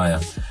me up.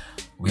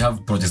 we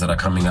have projects that are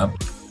coming up.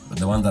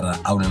 The ones that are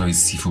out now is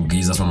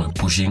Sifugazi. That's one we're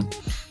pushing.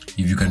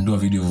 If you can do a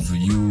video of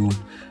you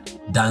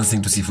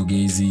dancing to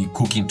Sifugazi,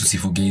 cooking to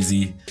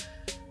Sifugazi,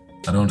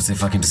 I don't want to say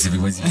fucking to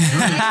Sifugazi.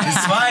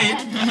 It's fine.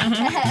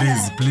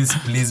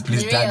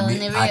 Please tag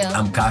me at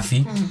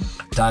Amkafi.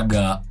 Tag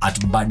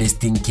at Baddest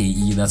Thing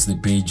KE. That's the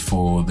page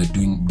for the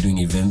doing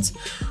events.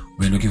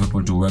 We're looking for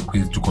people to work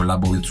with, to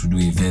collaborate with, to do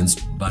events,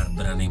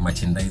 branding,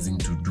 merchandising,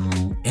 to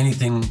do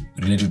anything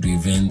related to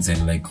events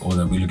and like all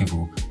that. We're looking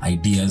for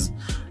ideas.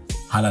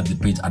 Holla at the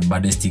page at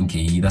Baddest Thing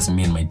KE. That's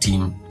me and my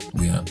team.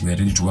 We are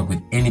ready to work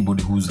with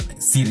anybody who's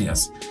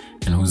serious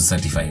and who's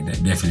certified.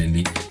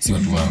 Definitely. See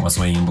what's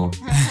waimbo.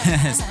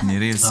 Ni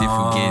real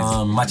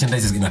Sifugazi.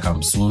 Merchandise is gonna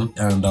come soon,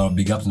 and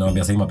big up now. We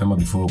are saying mapema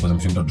before because I'm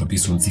sure to drop it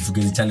soon.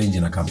 Sifugazi challenge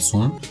gonna come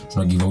soon.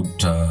 So I give out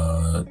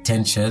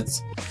 10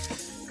 shirts.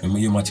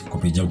 Hiyo match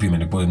kwa page yangu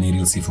imeandikwa ni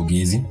real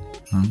Sifugazi.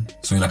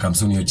 So gonna come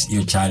soon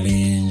your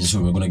challenge. So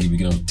we're gonna give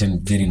you 10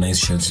 very nice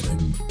shirts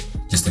and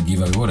just a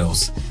giveaway. What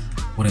else?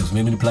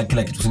 Maybe plug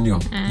kila kitu ndio.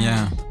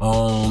 Yeah.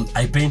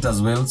 I paint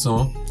as well,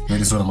 so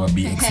very soon I'm gonna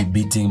be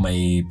exhibiting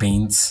my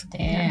paints.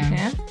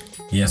 Damn.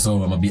 Yeah, so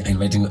I'm gonna be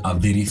inviting a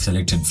very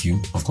selected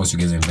few. Of course, you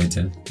guys are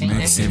invited.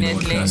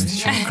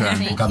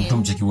 Come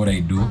to check what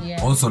I do.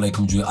 Yeah. Also, like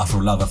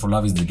Afro Love. Afro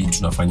Love is the gig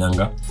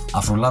tunafanyanga.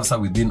 Afro Love, so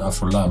within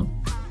Afro Love,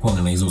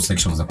 kuna hizo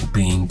sections za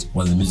kupaint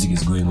while the music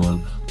is going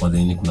on, while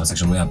then kuna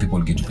section where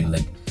people get to paint,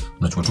 like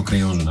unachukua tu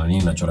crayons na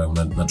nini nachora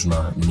na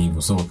tuna nini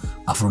hivyo. So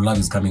Afro Love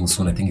is coming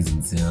soon. I think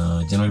it's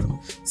in January,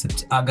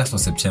 August or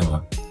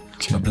September.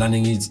 We're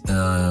planning it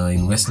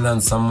in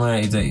Westland somewhere.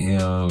 It's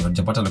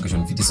Japata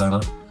location fiti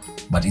sana.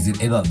 But is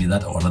it either be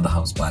that or another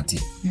house party?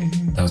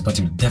 The house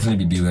party will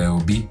definitely be where it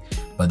will be.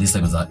 But this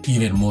time is an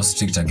even more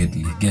stricter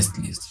guest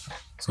list.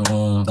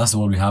 So that's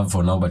what we have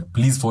for now. But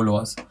please follow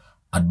us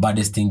at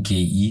Baddest Thing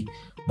KE.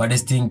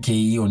 Baddest Thing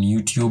KE on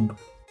YouTube.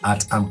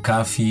 At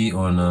Amkafi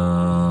on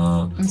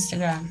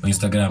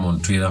Instagram, on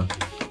Twitter.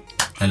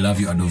 I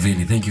love you,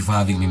 Adoveli. Thank you for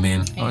having me,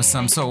 man.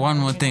 Awesome. So one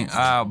more thing.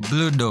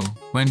 Bludo,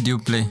 when do you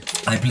play?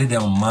 I play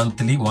there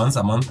monthly, once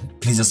a month.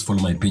 Please just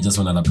follow my page. Just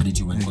want to update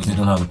you when, because they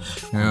don't have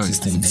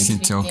consistent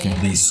dates. Okay.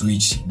 They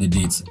switch the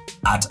dates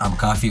at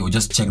Amkafi or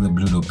just check the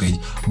Bludo page.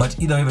 But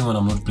either way, when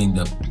I'm not playing,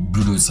 the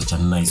Bludo is such a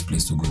nice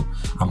place to go.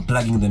 I'm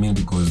plugging them in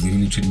because they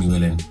really treat me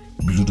well, and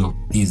Bludo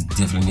is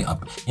definitely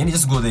up. And you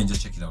just go there and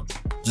just check it out.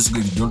 Just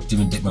go, don't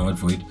even take my word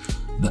for it.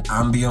 The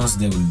ambience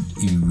there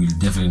will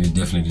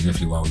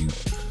definitely wow you.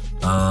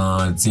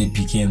 I'd say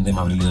PK and them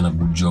have really done a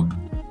good job.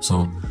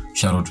 So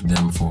shout out to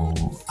them for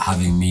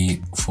having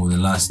me for the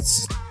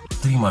last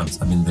 3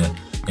 months. I've been there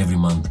every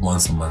month,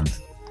 once a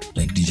month,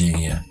 like DJing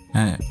here.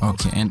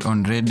 Okay, and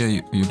on radio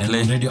you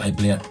play? On radio I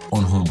play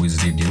on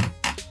Homeboys Radio.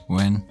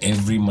 When?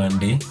 Every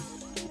Monday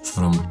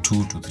from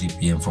 2 to 3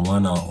 p.m. for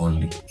 1 hour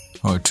only.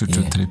 Oh, 2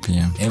 to 3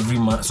 p.m. Every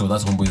so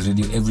that's Homeboys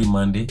Radio every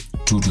Monday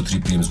 2 to 3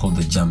 p.m. It's called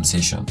the Jam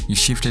Session. You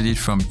shifted it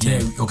from 10.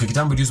 Yeah, okay,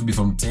 Kitambo used to be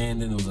from 10.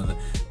 Then there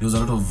was a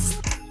lot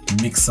of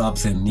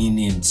mix-ups and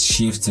nini and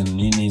shifts and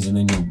ninis, and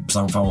then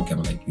some fun. Okay,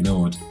 I'm like, you know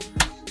what?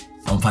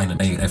 I'm fine.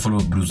 I follow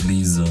Bruce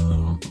Lee's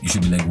You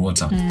Should Be Like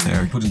Water.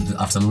 I put it in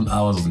the afternoon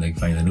hours. I was like,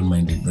 fine, I don't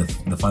mind it.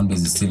 The fan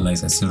base is still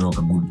nice. I still rock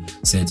a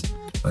good set,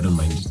 but I don't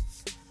mind it.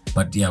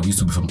 But yeah, we used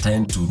to be from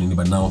 10 to nini,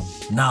 but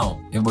now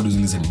everybody's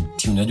listening.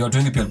 Tune. I don't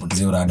think people by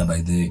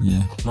the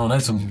no, now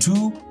it's from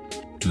 2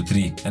 to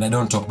 3, and I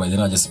don't talk by then.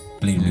 I just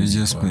play music.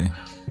 You just play.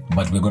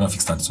 But we're gonna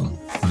fix that soon.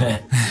 Okay.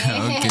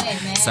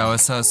 So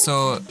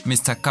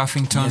Mr.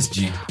 Cuffington, yes,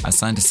 G.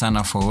 Asante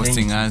sana for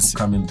hosting us. For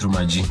coming through,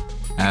 my G.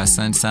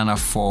 Asante sana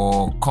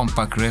for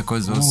Compact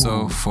Records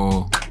also.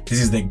 For this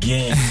is the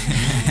game.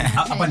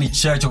 Hapa ni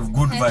church of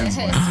good vibes.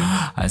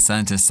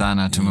 Asante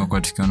sana,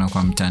 tumekuwa tukiona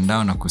kwa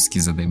mtandao na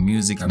kusikiza the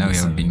music. Now we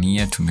have been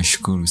here.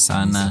 Tumeshukuru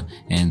sana,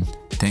 and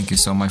thank you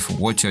so much for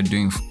what you're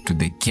doing to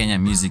the Kenya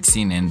music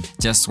scene and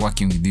just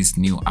working with these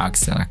new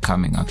acts that are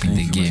coming up in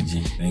the game.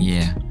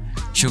 Yeah.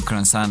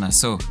 Shukran sana.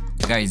 So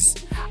guys,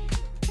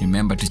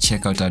 remember to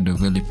check out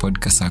Adoveli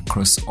podcast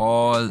across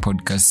all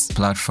podcast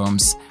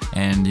platforms,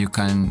 and you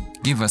can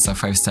give us a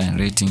 5-star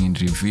rating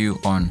and review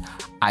on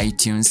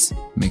iTunes.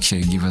 Make sure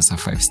you give us a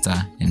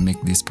 5-star and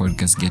make this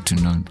podcast get to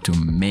know to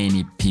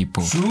many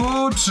people.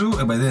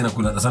 True. By the way,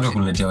 asante kwa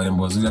kuniletea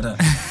warembo wazuri, hata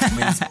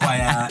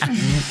inspire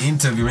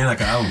interview mena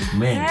ka out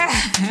man.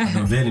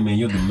 Adoveli man,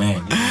 you're the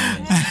man.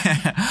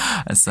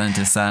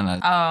 Asante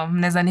sana.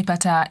 Mnaweza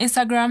nipata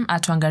Instagram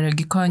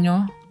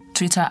 @wangaregikonyo,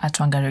 Twitter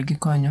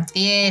 @wangaregikonyo.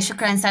 Yeah,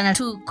 shukran sana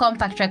to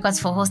Compact Records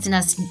for hosting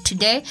us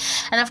today.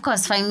 And of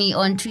course, find me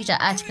on Twitter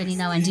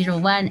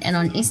 @penina101 and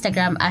on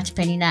Instagram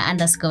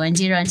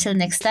 @penina_101. Until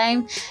next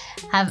time,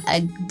 have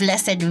a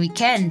blessed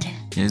weekend.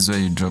 Here's where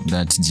you drop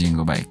that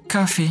jingle by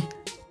Coffee.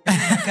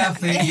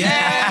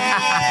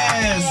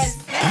 Yes!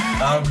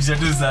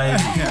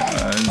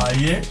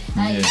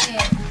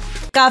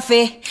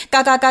 Coffee,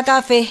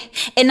 coffee.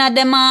 In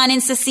the morning,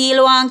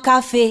 Cecile want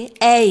coffee.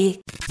 Hey.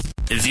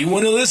 If you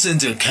want to listen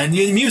to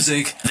Kenyan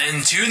music,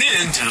 then tune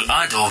in to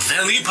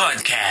Adoveli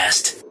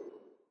Podcast.